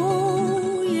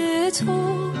چموی تو،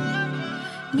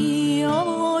 می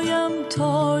آیم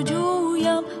تا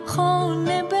جویم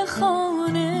خانه به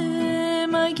خانه،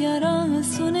 مگر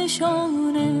از تو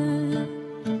نشانه.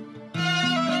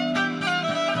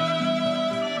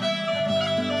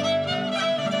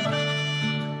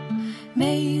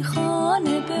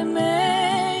 میخانه به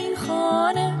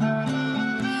میخانه،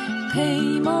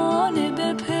 پیمانه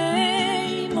به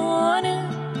پیمانه،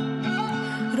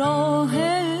 راه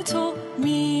تو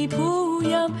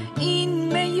میپویم،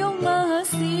 این می و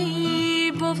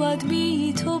مستی بود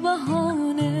بی تو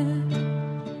بهانه.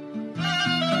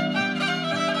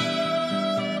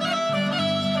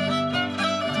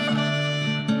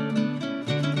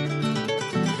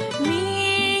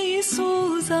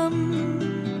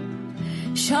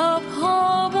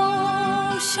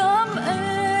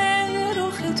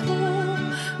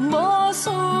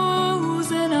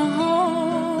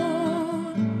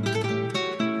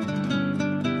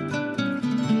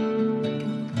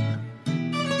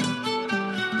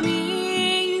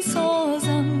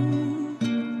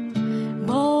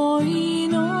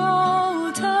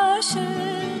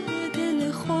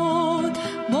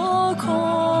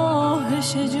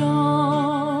 آتش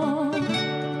جان.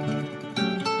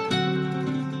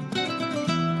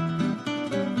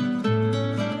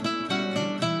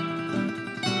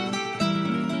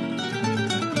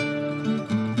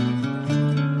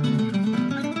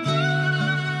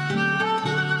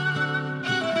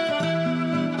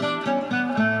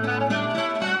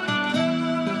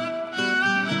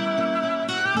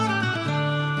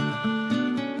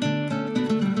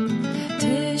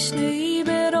 تشنه‌ای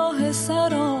به راه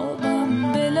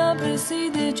سرابم، به لب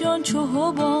رسیده جان چو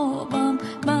حبابم،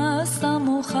 مستم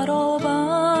و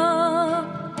خرابم.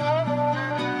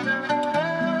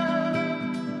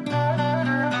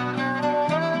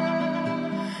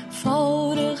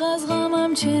 فارغ از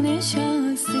غمم چه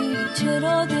نشستی،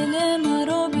 چرا دل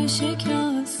مرا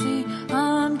بشکستی،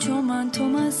 همچو من تو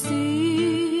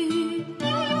مستی.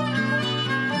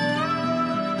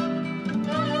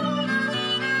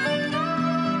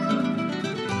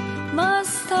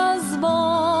 مست از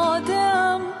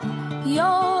بادم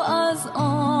یا از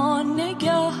آن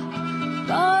نگه،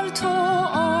 بر تو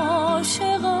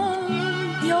عاشقم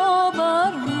یا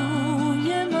بر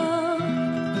روی من.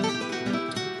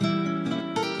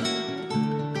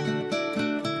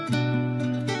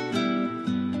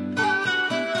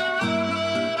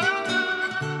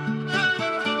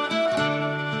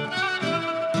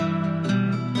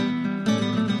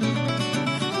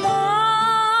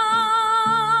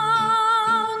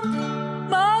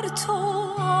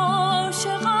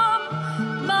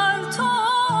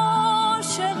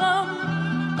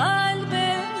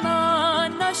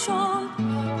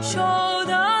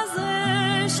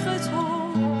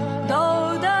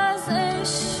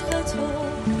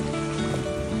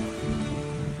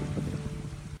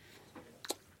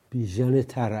 بیژن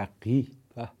ترقی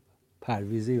و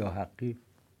پرویز یاحقی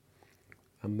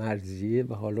و مرضیه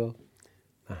و حالا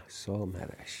مهسا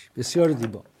مرش. بسیار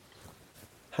زیبا.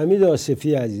 حمید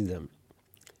آصفی عزیزم،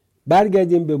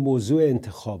 برگردیم به موضوع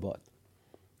انتخابات.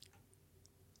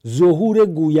 ظهور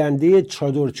گوینده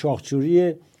چادر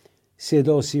چاقچوری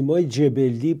صدا سیمای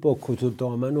جبلی با کت و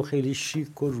دامن و خیلی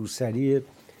شیک و روسری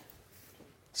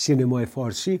سینمای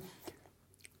فارسی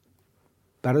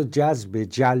برای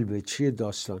جلب چیه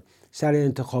داستان؟ سر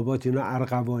انتخابات اینا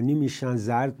ارغوانی میشن،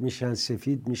 زرد میشن،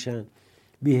 سفید میشن،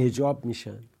 بی‌حجاب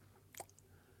میشن.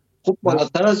 خب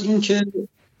بالاتر از این که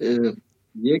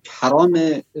یک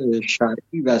حرام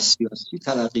شرعی و سیاسی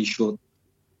تلقی شد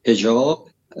حجاب،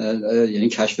 یعنی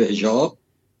کشف حجاب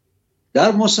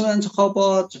در موسم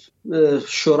انتخابات،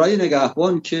 شورای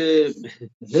نگهبان که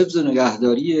حفظ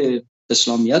نگهداری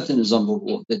اسلامیت نظام رو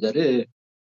به عهده داره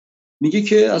میگه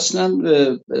که اصلا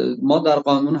ما در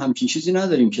قانون همچین چیزی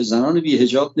نداریم که زنان بی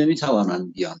حجاب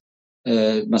نمیتوانند بیان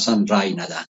مثلا رأی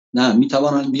ندن. نه،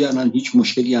 میتوانند بیانن، هیچ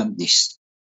مشکلی هم نیست.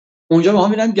 اونجا ما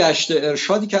میرن گشت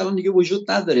ارشادی که الان دیگه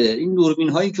وجود نداره. این دوربین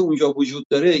هایی که اونجا وجود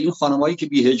داره، این خانمایی که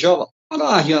بی حجاب حالا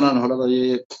احیانا حالا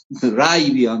برای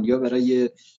رأی بیان یا برای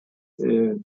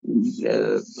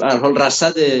به هر حال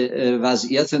رصد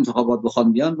وضعیت انتخابات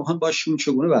بخوان بیان، میخوان باشون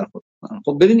چگونه برخورد کنن.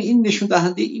 خب ببین، این نشون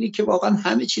دهنده اینه که واقعا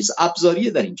همه چیز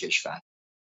ابزاریه در این کشور.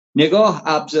 نگاه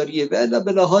ابزاریه و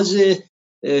به لحاظ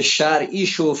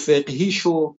شرعیش و فقهیش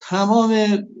و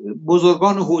تمام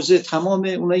بزرگان حوزه، تمام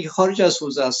اونایی که خارج از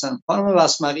حوزه هستن، خانم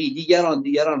وسمقی،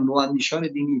 دیگران نواندیشان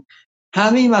دینی،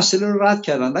 همه این مسئله رو رد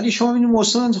کردن. ولی شما این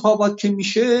موسم انتخابات که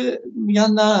میشه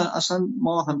میگن نه، اصلا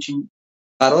ما همچین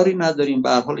قراری نداریم. به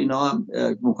هر حال اینا هم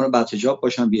ممکنه بدحجاب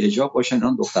باشن، بی حجاب باشن،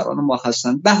 اینا دختران ما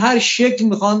هستن، به هر شکل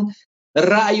میخوان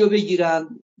رأیو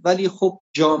بگیرن. ولی خب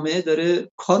جامعه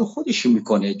داره کار خودشو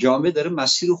میکنه، جامعه داره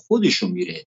مسیر خودشو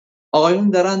میره. آقایون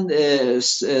دارن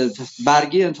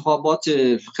برگه انتخابات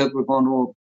خبرگان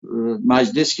و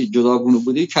مجلس که جداگونه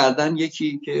بوده کردن،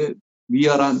 یکی که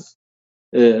بیارن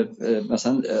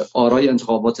مثلا آرای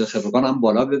انتخابات خبرگان هم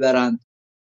بالا ببرن.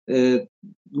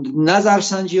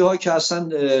 نظرسنجی ها که اصلا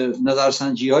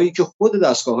نظرسنجی هایی که خود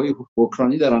دستگاه های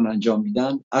اوکراینی دارن انجام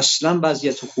میدن اصلا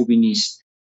وضعیت خوبی نیست.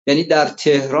 یعنی در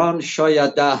تهران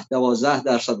شاید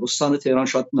 10-12%، استان تهران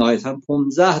شاید نهایتا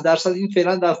 15%، این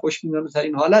فعلا در خوشبینانه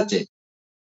ترین حالته.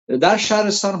 در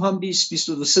شهرستان هم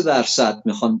 20-22%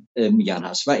 میخوان میگن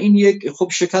هست و این یک خب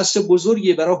شکست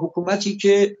بزرگیه برای حکومتی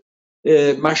که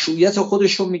مشروعیت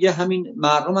خودش رو میگه همین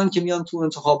مردمن که میان تو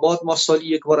انتخابات. ما سالی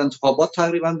یک بار انتخابات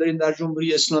تقریبا داریم در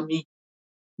جمهوری اسلامی.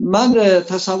 من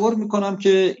تصور میکنم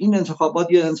که این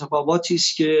انتخابات یه انتخاباتی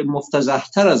است که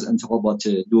مفتضح‌تر از انتخابات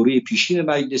دوره پیشین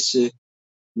مجلس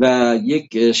و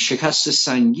یک شکست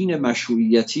سنگین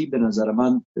مشروعیتی به نظر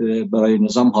من برای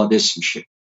نظام حادث میشه.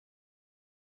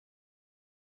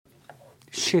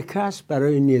 شکست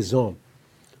برای نظام.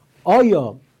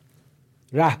 آیا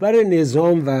رهبر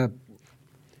نظام و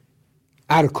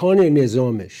ارکان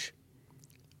نظامش،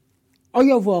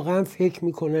 آیا واقعا فکر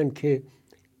میکنن که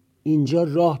اینجا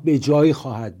راه به جایی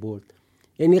خواهد برد؟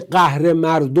 یعنی قهر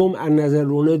مردم از نظر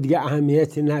اونا دیگه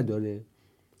اهمیتی نداره؟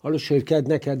 حالا شرکت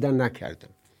نکردن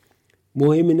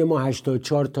مهم اینه ما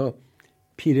 84 تا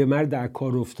پیرمرد در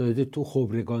کار افتاده تو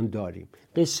خبرگان داریم.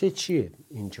 قصه چیه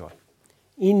اینجا؟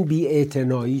 این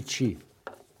بی‌اعتنایی چی؟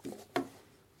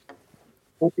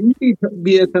 این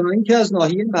بی‌اعتنایی که از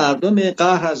ناحیه مردم،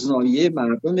 قهر از ناحیه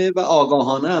مردم و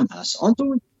آگاهانه هم هست.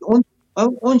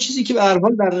 اون چیزی که به هر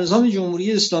حال در نظام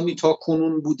جمهوری اسلامی تا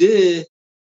کنون بوده،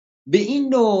 به این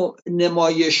نوع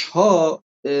نمایش ها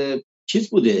چیز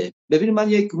بوده. ببینید من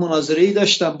یک مناظره‌ای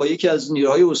داشتم با یکی از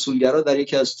نیروهای اصولگرا در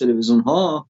یکی از تلویزیون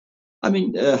ها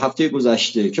همین هفته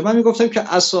گذشته که من میگفتم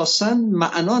که اساساً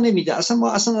معنا نمیده،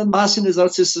 ما اصلا بحث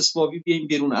نظارت استثبابی بیایم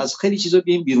بیرون، از خیلی چیزا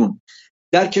بیایم بیرون.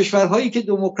 در کشورهایی که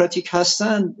دموکراتیک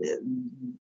هستن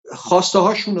خواسته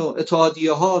هاشون و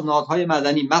اتحادیه ها، نهادهای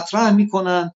مدنی مطرح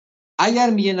میکنن. اگر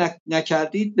میگه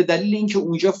نکردید به دلیل اینکه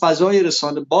اونجا فضای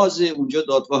رسانه بازه، اونجا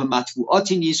دادگاه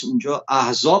مطبوعاتی نیست، اونجا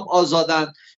احزاب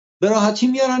آزادن، به راحتی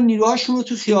میارن نیروهاشون رو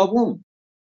تو خیابون.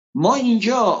 ما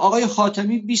اینجا آقای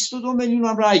خاتمی 22 میلیون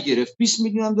هم رأی گرفت، 20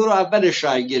 میلیون هم دور اولش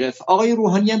رأی گرفت، آقای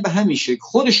روحانی هم به همین شکل،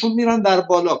 خودشون میرن در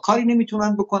بالا، کاری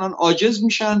نمیتونن بکنن، عاجز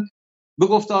میشن، به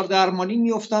گفتار درمانی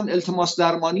میافتن، التماس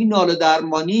درمانی، ناله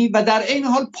درمانی، و در این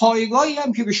حال پایگاهی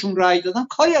هم که بهشون رأی دادن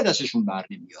کاری از دستشون بر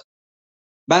نمیاد.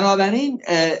 بنابراین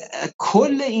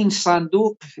کل این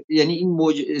صندوق، یعنی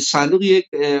این صندوق یک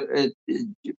به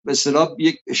اصطلاح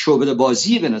یک شعبده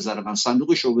بازیه، به نظر من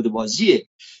صندوق شعبده بازیه،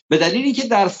 به دلیلی که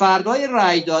در فردای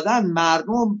رأی دادن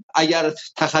مردم اگر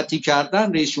تخطی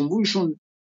کردن رئیس جمهورشون،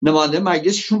 نماینده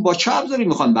مجلسشون، با چه ابزاری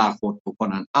میخوان برخورد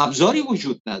بکنن؟ ابزاری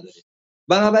وجود نداره.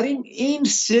 بنابراین این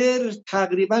سر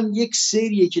تقریبا یک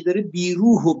سریه که داره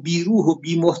بیروح و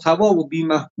بی محتوا و بی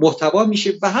محتوا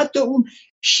میشه و حتی اون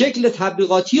شکل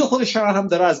تبلیغاتی خودش هم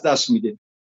داره از دست میده.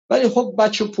 ولی خب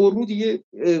بچه پررو دیگه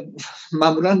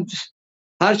معمولا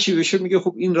هر چی بشه میگه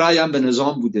خب این رأی هم به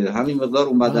نظام بوده، همین مقدار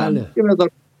اومدن، یه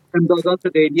مقدار امدادات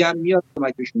غیبی هم میاد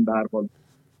کمکشون به هر حال،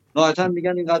 نهایتا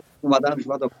میگن اینقدر اومدن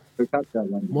شما فکر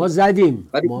کردن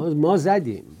ما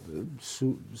زدیم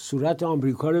صورت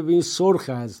آمریکا رو ببین، سرخ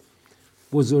از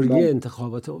بزرگی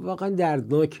انتخابات، واقعا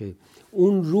دردناکه.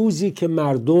 اون روزی که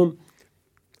مردم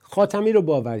خاتمی رو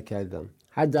باور کردن،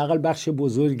 حداقل بخش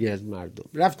بزرگی از مردم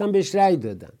رفتن بهش رأی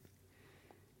دادن.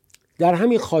 در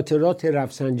همین خاطرات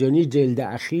رفسنجانی جلد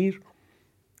اخیر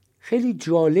خیلی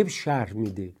جالب شرح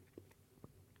میده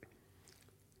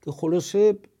که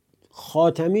خلاصه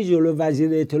خاتمی جلو وزیر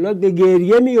اطلاعات به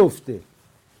گریه میفته.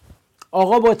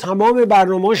 آقا با تمام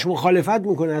برنامه‌اش مخالفت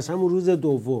میکنه از همون روز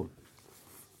دوم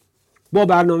با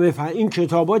برنامه این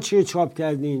کتابا چیه چاپ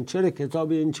کردین، چرا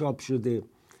کتاب این چاپ شده،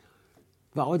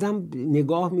 و آدم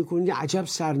نگاه میکنه عجب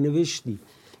سرنوشتی.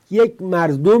 یک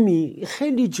مردمی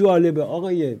خیلی جالبه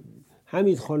آقای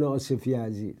حمید خانه آصفی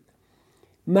عزیز،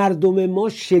 مردم ما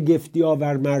شگفتی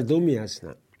آور مردمی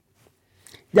هستن.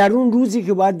 در اون روزی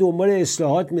که باید دنبال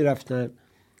اصلاحات میرفتن،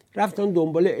 رفتن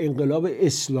دنبال انقلاب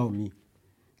اسلامی،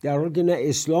 در حالی که نه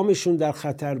اسلامشون در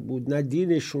خطر بود، نه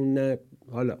دینشون، نه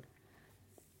حالا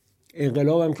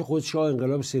انقلاب هم که خودش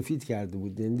انقلاب سفید کرده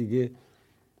بود دیگه.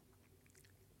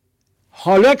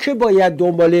 حالا که باید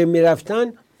دنباله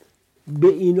میرفتن، به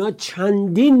اینا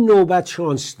چندین نوبت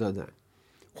شانس دادن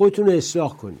خودتون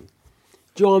اصلاح کنید،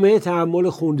 جامعه تحمل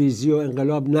خونریزی و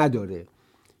انقلاب نداره.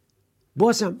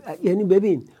 بازم یعنی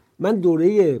ببین، من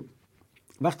دوره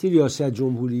وقتی ریاست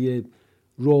جمهوری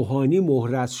روحانی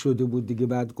مهرس شده بود دیگه،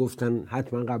 بعد گفتن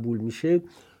حتما قبول میشه،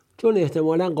 چون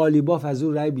احتمالاً قالیباف از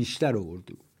اون رأی بیشتر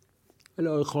آورده بود. ولی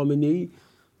آقای خامنه‌ای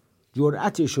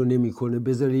جرأتش رو نمیکنه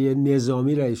بذاره یه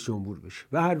نظامی رئیس جمهور بشه.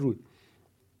 و هر روی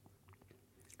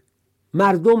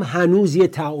مردم هنوز یه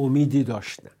تعامیدی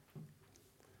داشتن.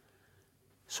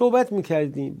 صحبت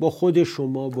میکردیم با خود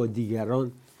شما، با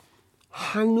دیگران،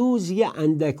 هنوز یه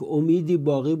اندک امیدی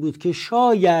باقی بود که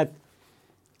شاید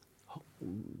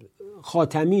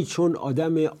خاتمی چون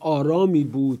آدم آرامی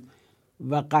بود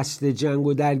و قصد جنگ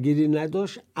و درگیری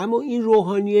نداشت، اما این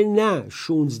روحانی نه،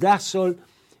 16 سال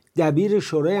دبیر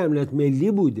شورای امنیت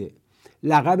ملی بوده،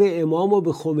 لقب امامو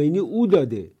به خمینی او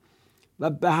داده و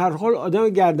به هر حال آدم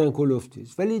گردن کلفتی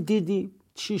است. ولی دیدی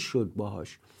چی شد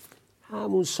باهاش؟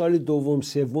 همون سال دوم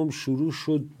سوم شروع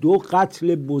شد 2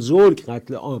 قتل بزرگ،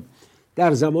 قتل عام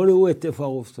در زمان او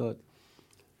اتفاق افتاد،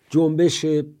 جنبش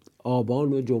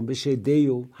آبان و جنبش دی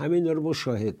و همین رو ما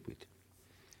شاهد بود.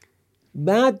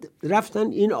 بعد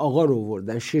رفتن این آقا رو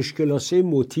آوردن 6 کلاسه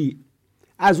مطیع،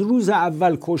 از روز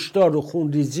اول کشتار و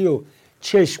خونریزی و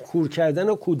چشم کور کردن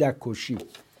و کودک کشی.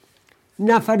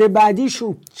 نفر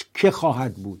بعدیشون که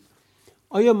خواهد بود؟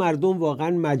 آیا مردم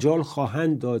واقعا مجال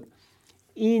خواهند داد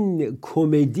این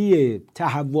کمدی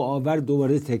تهوع آور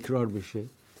دوباره تکرار بشه؟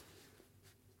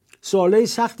 سوالای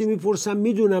سختی میپرسم،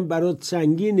 میدونم برات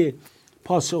سنگینه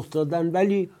پاسخ دادن،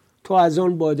 ولی تو از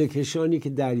آن باده کشانی که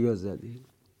دریا زدی.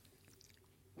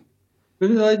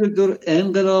 ببینید آقای دکتر،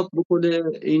 انقلاب بکنه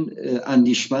این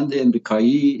اندیشمند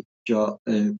امریکایی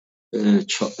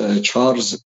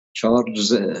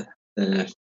چارلز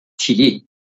تیلی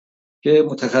که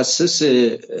متخصص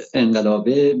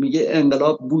انقلابه، میگه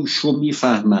انقلاب بوشو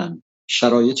میفهمن،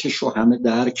 شرایطش رو همه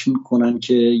درک میکنن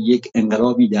که یک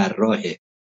انقلابی در راهه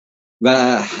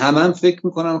و همه فکر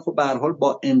میکنن خب به هر حال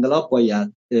با انقلاب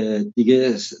باید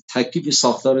دیگه تکلیف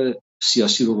ساختار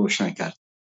سیاسی رو روشن کرد.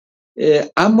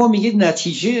 اما میگه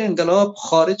نتیجه انقلاب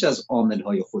خارج از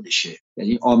عاملهای خودشه،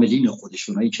 یعنی عاملین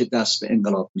خودشونایی که دست به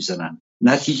انقلاب میزنن،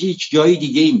 نتیجه هیچ جای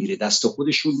دیگه ای میره، دست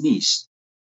خودشون نیست.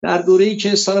 در دوره‌ای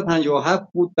که سال 57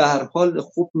 بود به هر حال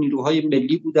خوب نیروهای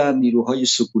ملی بودن، نیروهای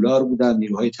سکولار بودن،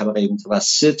 نیروهای طبقه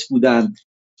متوسط بودن،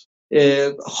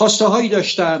 خواسته هایی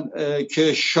داشتن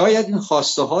که شاید این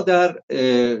خواسته ها در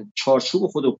چارچوب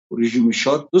خود رژیم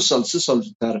شاه 2 سال 3 سال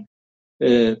زودتر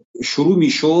شروع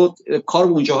میشد، کار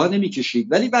اونجاها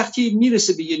نمیکشید. ولی وقتی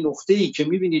میرسه به یه نقطه‌ای که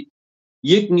میبینید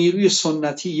یک نیروی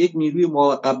سنتی، یک نیروی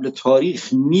ما قبل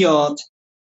تاریخ میاد،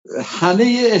 همه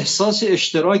احساس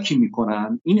اشتراکی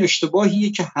میکنن. این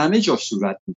اشتباهیه که همه جا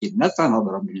صورت میگیره، نه تنها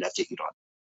برای ملت ایران.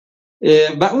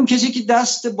 و اون کسی که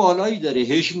دست بالایی داره،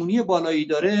 هژمونی بالایی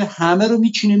داره، همه رو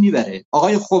میچینه میبره.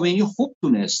 آقای خمینی خوب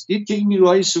تونست دید که این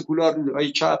نیروهای سکولار،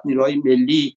 نیروهای چپ، نیروهای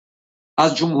ملی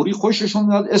از جمهوری خوششون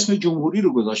میاد، اسم جمهوری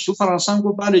رو گذاشت. تو فرانسه هم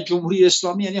گفت بله جمهوری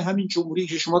اسلامی یعنی همین جمهوری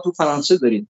که شما تو فرانسه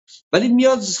دارید، ولی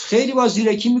میاد خیلی با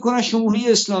زیرکی میکنه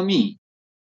جمهوری اسلامی.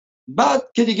 بعد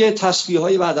که دیگه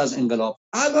تصفیه‌های بعد از انقلاب،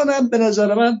 الانم به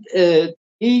نظر من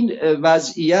این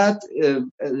وضعیت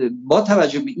با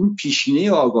توجه به این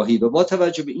پیشینه آگاهی و با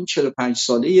توجه به این 45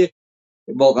 ساله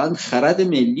واقعا خرد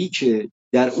ملی که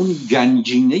در اون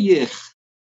گنجینه،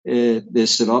 به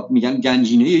اصطلاح میگن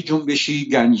گنجینه جنبشی،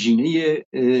 گنجینه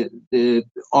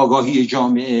آگاهی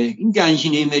جامعه، این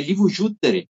گنجینه ملی وجود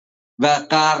داره و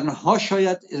قرنها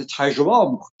شاید تجربه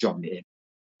آموخت جامعه.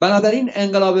 بنابراین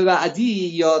انقلاب بعدی،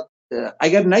 یا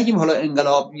اگر نگیم حالا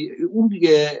انقلاب، اون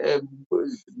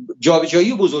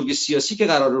جابجایی بزرگ سیاسی که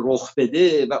قرار رخ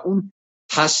بده و اون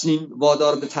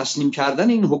وادار به تسلیم کردن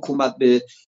این حکومت به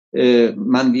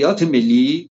منویات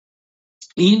ملی،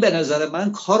 این به نظر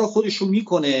من کار خودشو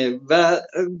میکنه و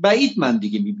بعید من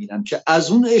دیگه میبینم که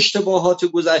از اون اشتباهات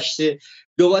گذشته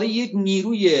دوباره یک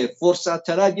نیروی فرصت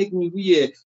طلب، یک نیروی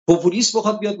پوپولیست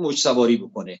بخواد بیاد موج سواری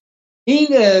بکنه. این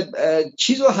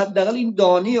چیزو حداقل این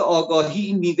دانه آگاهی،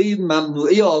 این میوه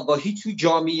ممنوعه آگاهی توی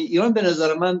جامعه ایران به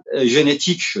نظر من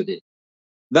ژنتیک شده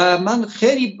و من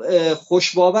خیلی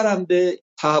خوشباورم به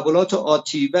تحولات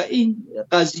آتی و این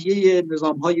قضیه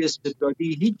نظام‌های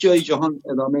استبدادی هیچ جای جهان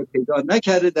ادامه پیدا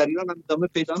نکرده، در ایران هم ادامه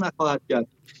پیدا نخواهد کرد.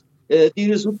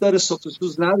 دیر زود داره، سوخت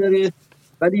سوز نداره،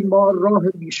 ولی ما راه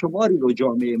بیشماری رو،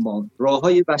 جامعه ما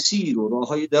راه‌های وسیعی رو،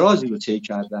 راه‌های درازی رو طی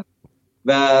کردن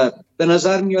و به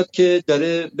نظر میاد که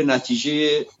داره به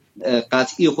نتیجه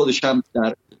قطعی خودش هم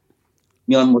در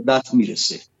میان مدت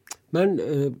میرسه. من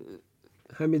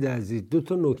حمید عزیز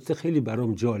 2 نکته خیلی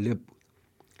برام جالب بود.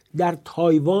 در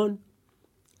تایوان،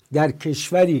 در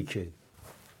کشوری که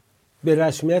به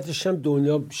رسمیتش هم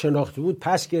دنیا شناخته بود،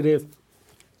 پس گرفت،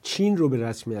 چین رو به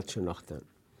رسمیت شناختن،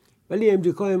 ولی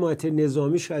امریکا حمایت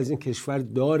نظامیش از این کشور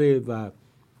داره و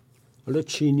حالا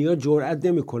چینی‌ها جرئت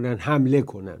نمی‌کنن حمله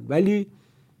کنن، ولی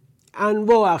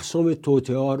انواع اقسام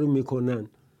توطئه‌ها رو میکنن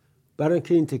برای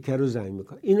اینکه این تکه رو زمین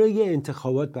میکنن. اینا یه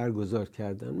انتخابات برگزار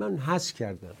کردن، من حس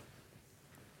کردم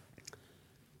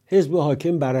حزب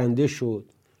حاکم برنده شد،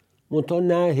 منتها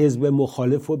نه حزب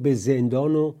مخالف رو به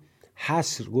زندان و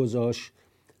حصر گذاشت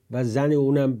و زن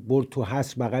اونم برد تو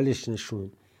حصر بغلش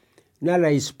نشون، نه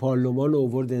رئیس پارلمان رو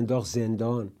آورد انداخت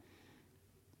زندان،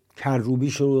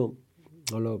 کروبیشو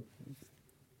حالا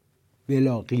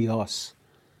بلا قیاس،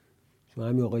 چون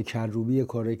همین آقای کروبی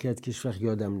کاری کرد که وقت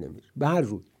یادم نمیره. به هر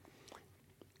روی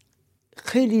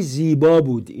خیلی زیبا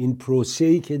بود این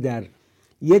پروسه‌ای که در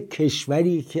یک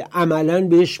کشوری که عملاً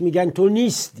بهش میگن تو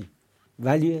نیستی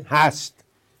ولی هست،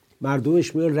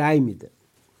 مردمش میان رأی میده.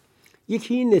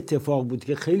 یکی این اتفاق بود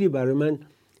که خیلی برای من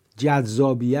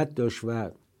جذابیت داشت و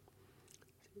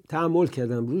تأمل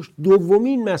کردم روش.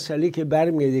 دومین مسئله که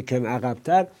برمیگرده کم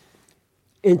عقب‌تر،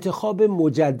 انتخاب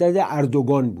مجدد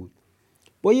اردوغان بود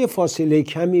با یه فاصله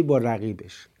کمی با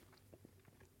رقیبش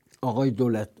آقای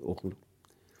دولت اغلو.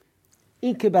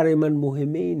 این که برای من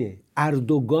مهمه اینه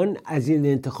اردوغان از این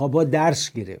انتخابات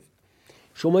درس گرفت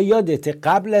شما یادته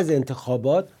قبل از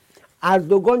انتخابات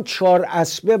اردوغان 4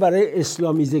 اسبه برای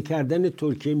اسلامیزه کردن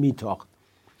ترکیه میتاخت.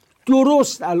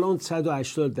 درست الان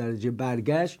 180 درجه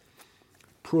برگشت،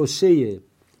 پروسه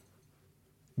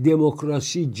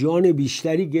دموکراسی جان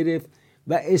بیشتری گرفت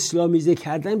و اسلامیزه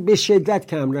کردن به شدت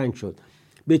کمرنگ شد،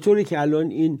 به طوری که الان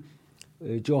این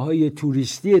جاهای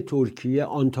توریستی ترکیه،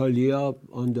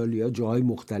 آندالیا، جاهای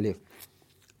مختلف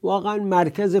واقعا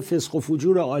مرکز فسق و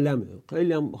فجور عالمه.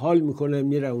 خیلی هم حال میکنن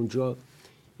میره اونجا.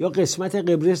 یا قسمت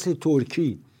قبرس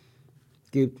ترکی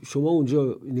که شما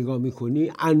اونجا نگاه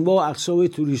میکنی، انواع اقسام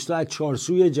توریست ها از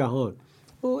چارسوی جهان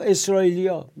و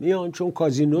اسرائیلیا میان چون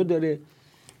کازینو داره.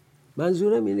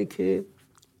 منظورم اینه که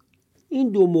این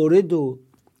دو مورد رو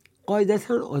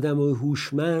قاعدتا آدمای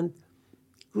هوشمند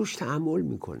روش تأمل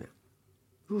میکنن،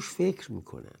 روش فکر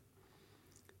میکنن.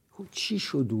 خب چی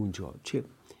شد اونجا؟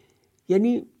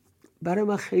 یعنی برای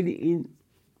من خیلی این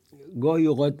گاهی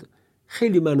اوقات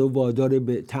خیلی منو وادار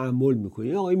به تأمل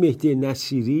میکنه. آقای مهدی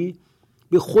نصیری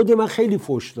به خود من خیلی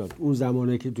فحش داد اون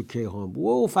زمانه که تو کیهان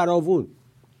بود و فراوون،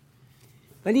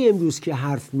 ولی امروز که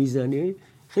حرف میزنه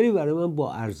خیلی برای من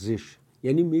با ارزش.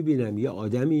 یعنی میبینم یه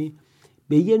آدمی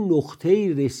به یه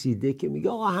نقطه‌ای رسیده که میگه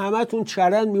آقا همتون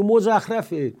چرند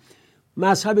مزخرفه،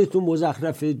 مذهبتون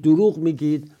مزخرفه، دروغ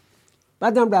میگید.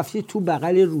 بعدم رفتی تو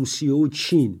بغل روسیه و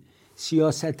چین،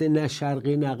 سیاست نه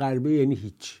شرقی نه غربی، یعنی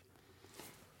هیچ.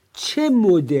 چه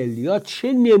مدل یا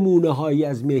چه نمونه هایی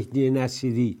از مهدی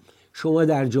نصیری شما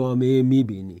در جامعه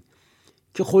میبینی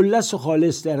که خلص و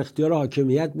خالص در اختیار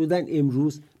حاکمیت بودن،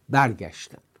 امروز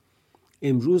برگشتن؟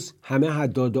 امروز همه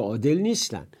حداد و عادل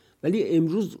نیستن، ولی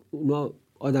امروز اونا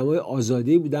آدمای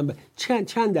آزادی بودن.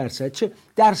 چند درصد؟ چه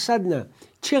درصد نه،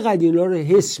 چقدر اینا رو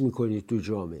حس میکنید تو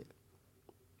جامعه؟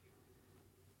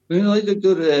 ببین آقای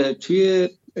دکتر، توی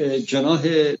جناح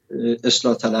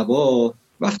اصلاح طلبا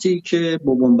وقتی که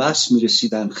با بنبست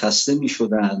میرسیدن، خسته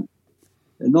میشدن،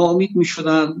 ناامید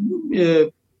میشدن،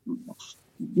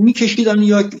 میکشیدن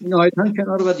یا نهایتاً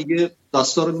کنار و دیگه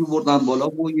دستا رو میبردن بالا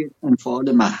و یه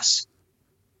انفعال محض.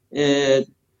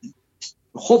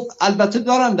 خب البته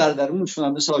دارن در درونشون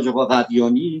هم مثل حاج آقا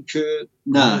قدیانی که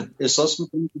نه، احساس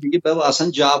میکنی که دیگه بابا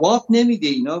اصلا جواب نمیده،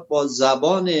 اینا با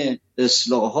زبان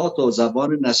اصلاحات و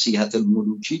زبان نصیحت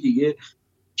الملوکی دیگه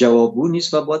جوابگو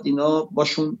نیست و باید اینا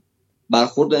باشون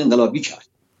برخورد انقلابی کرد.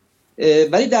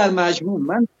 ولی در مجموع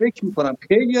من فکر میکنم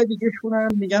خیلی ها دیگه شونم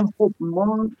میگن خب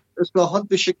ما اصلاحات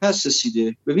به شکست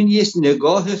رسیده. ببین یه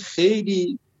نگاه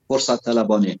خیلی فرصت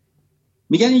طلبانه،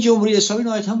 میگن این جمهوری اسلامی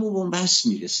نهایتاً به بنبست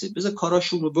میرسه، بذار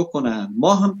کاراشون رو بکنن،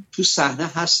 ما هم تو صحنه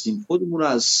هستیم، خودمون رو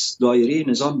از دایره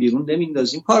نظام بیرون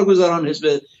نمیندازیم. کارگزاران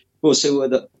حزب توسعه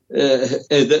و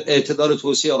اعتدال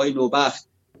توسعه آقای نوبخت،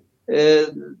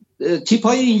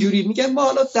 تیپای اینجوری میگن ما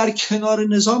حالا در کنار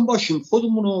نظام باشیم،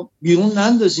 خودمون رو بیرون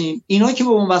نندازیم، اینا که به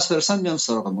بنبست برسن میان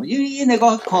سراغ ما. یه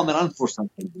نگاه کاملا فرصت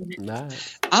طلبانه.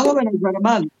 اما به نظر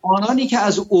من آنانی که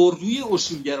از اردوی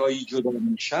اصولگرایی جدا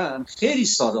میشن خیلی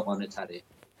صادقانه تره،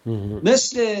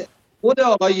 مثل خود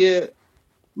آقای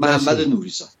محمد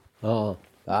نوریزاد،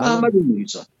 محمد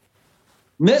نوریزاد،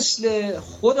 مثل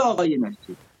خود آقای نشست،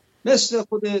 مثل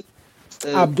خود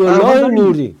عبدالله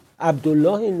نوری.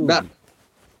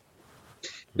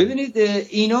 ببینید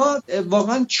اینا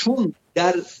واقعا چون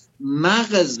در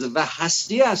مغز و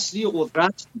هسته اصلی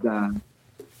قدرت بودن،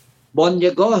 با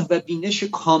نگاه و بینش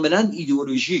کاملا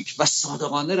ایدئولوژیک و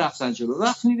صادقانه رفتن جلو.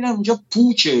 وقتی میبینن اونجا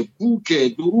پوچه،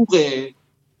 دروغه،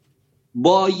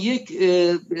 با یک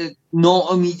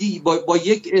ناامیدی، با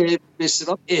یک به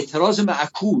اصطلاح اعتراض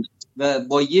معکوس و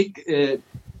با یک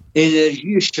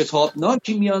انرژی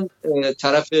شتابناکی میان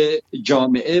طرف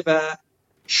جامعه و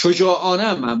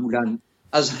شجاعانه، معمولا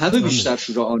از همه بیشتر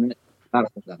شجاعانه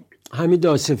برخوردن. حمید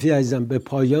آصفی عزیزم، به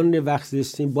پایان وقت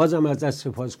رسیدیم. بازم ازت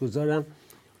سپاسگزارم.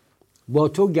 با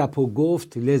تو گپ و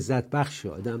گفت لذت بخش.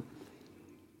 آدم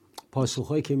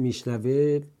پاسخهایی که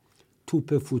میشنوه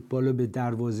توپ فوتبال رو به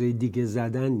دروازه دیگه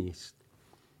زدن نیست.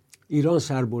 ایران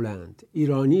سربلند،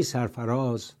 ایرانی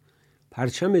سرفراز،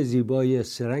 پرچم زیبای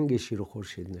سرنگ شیر و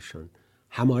خورشید نشان،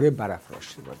 هماره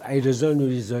برافراشته باد. علیرضا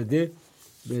نوری زاده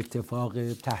به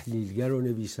اتفاق تحلیلگر و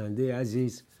نویسنده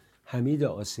عزیز حمید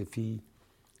آصفی،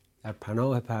 در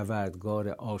پناه پروردگار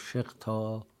عاشق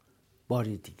تا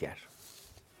باری دیگر.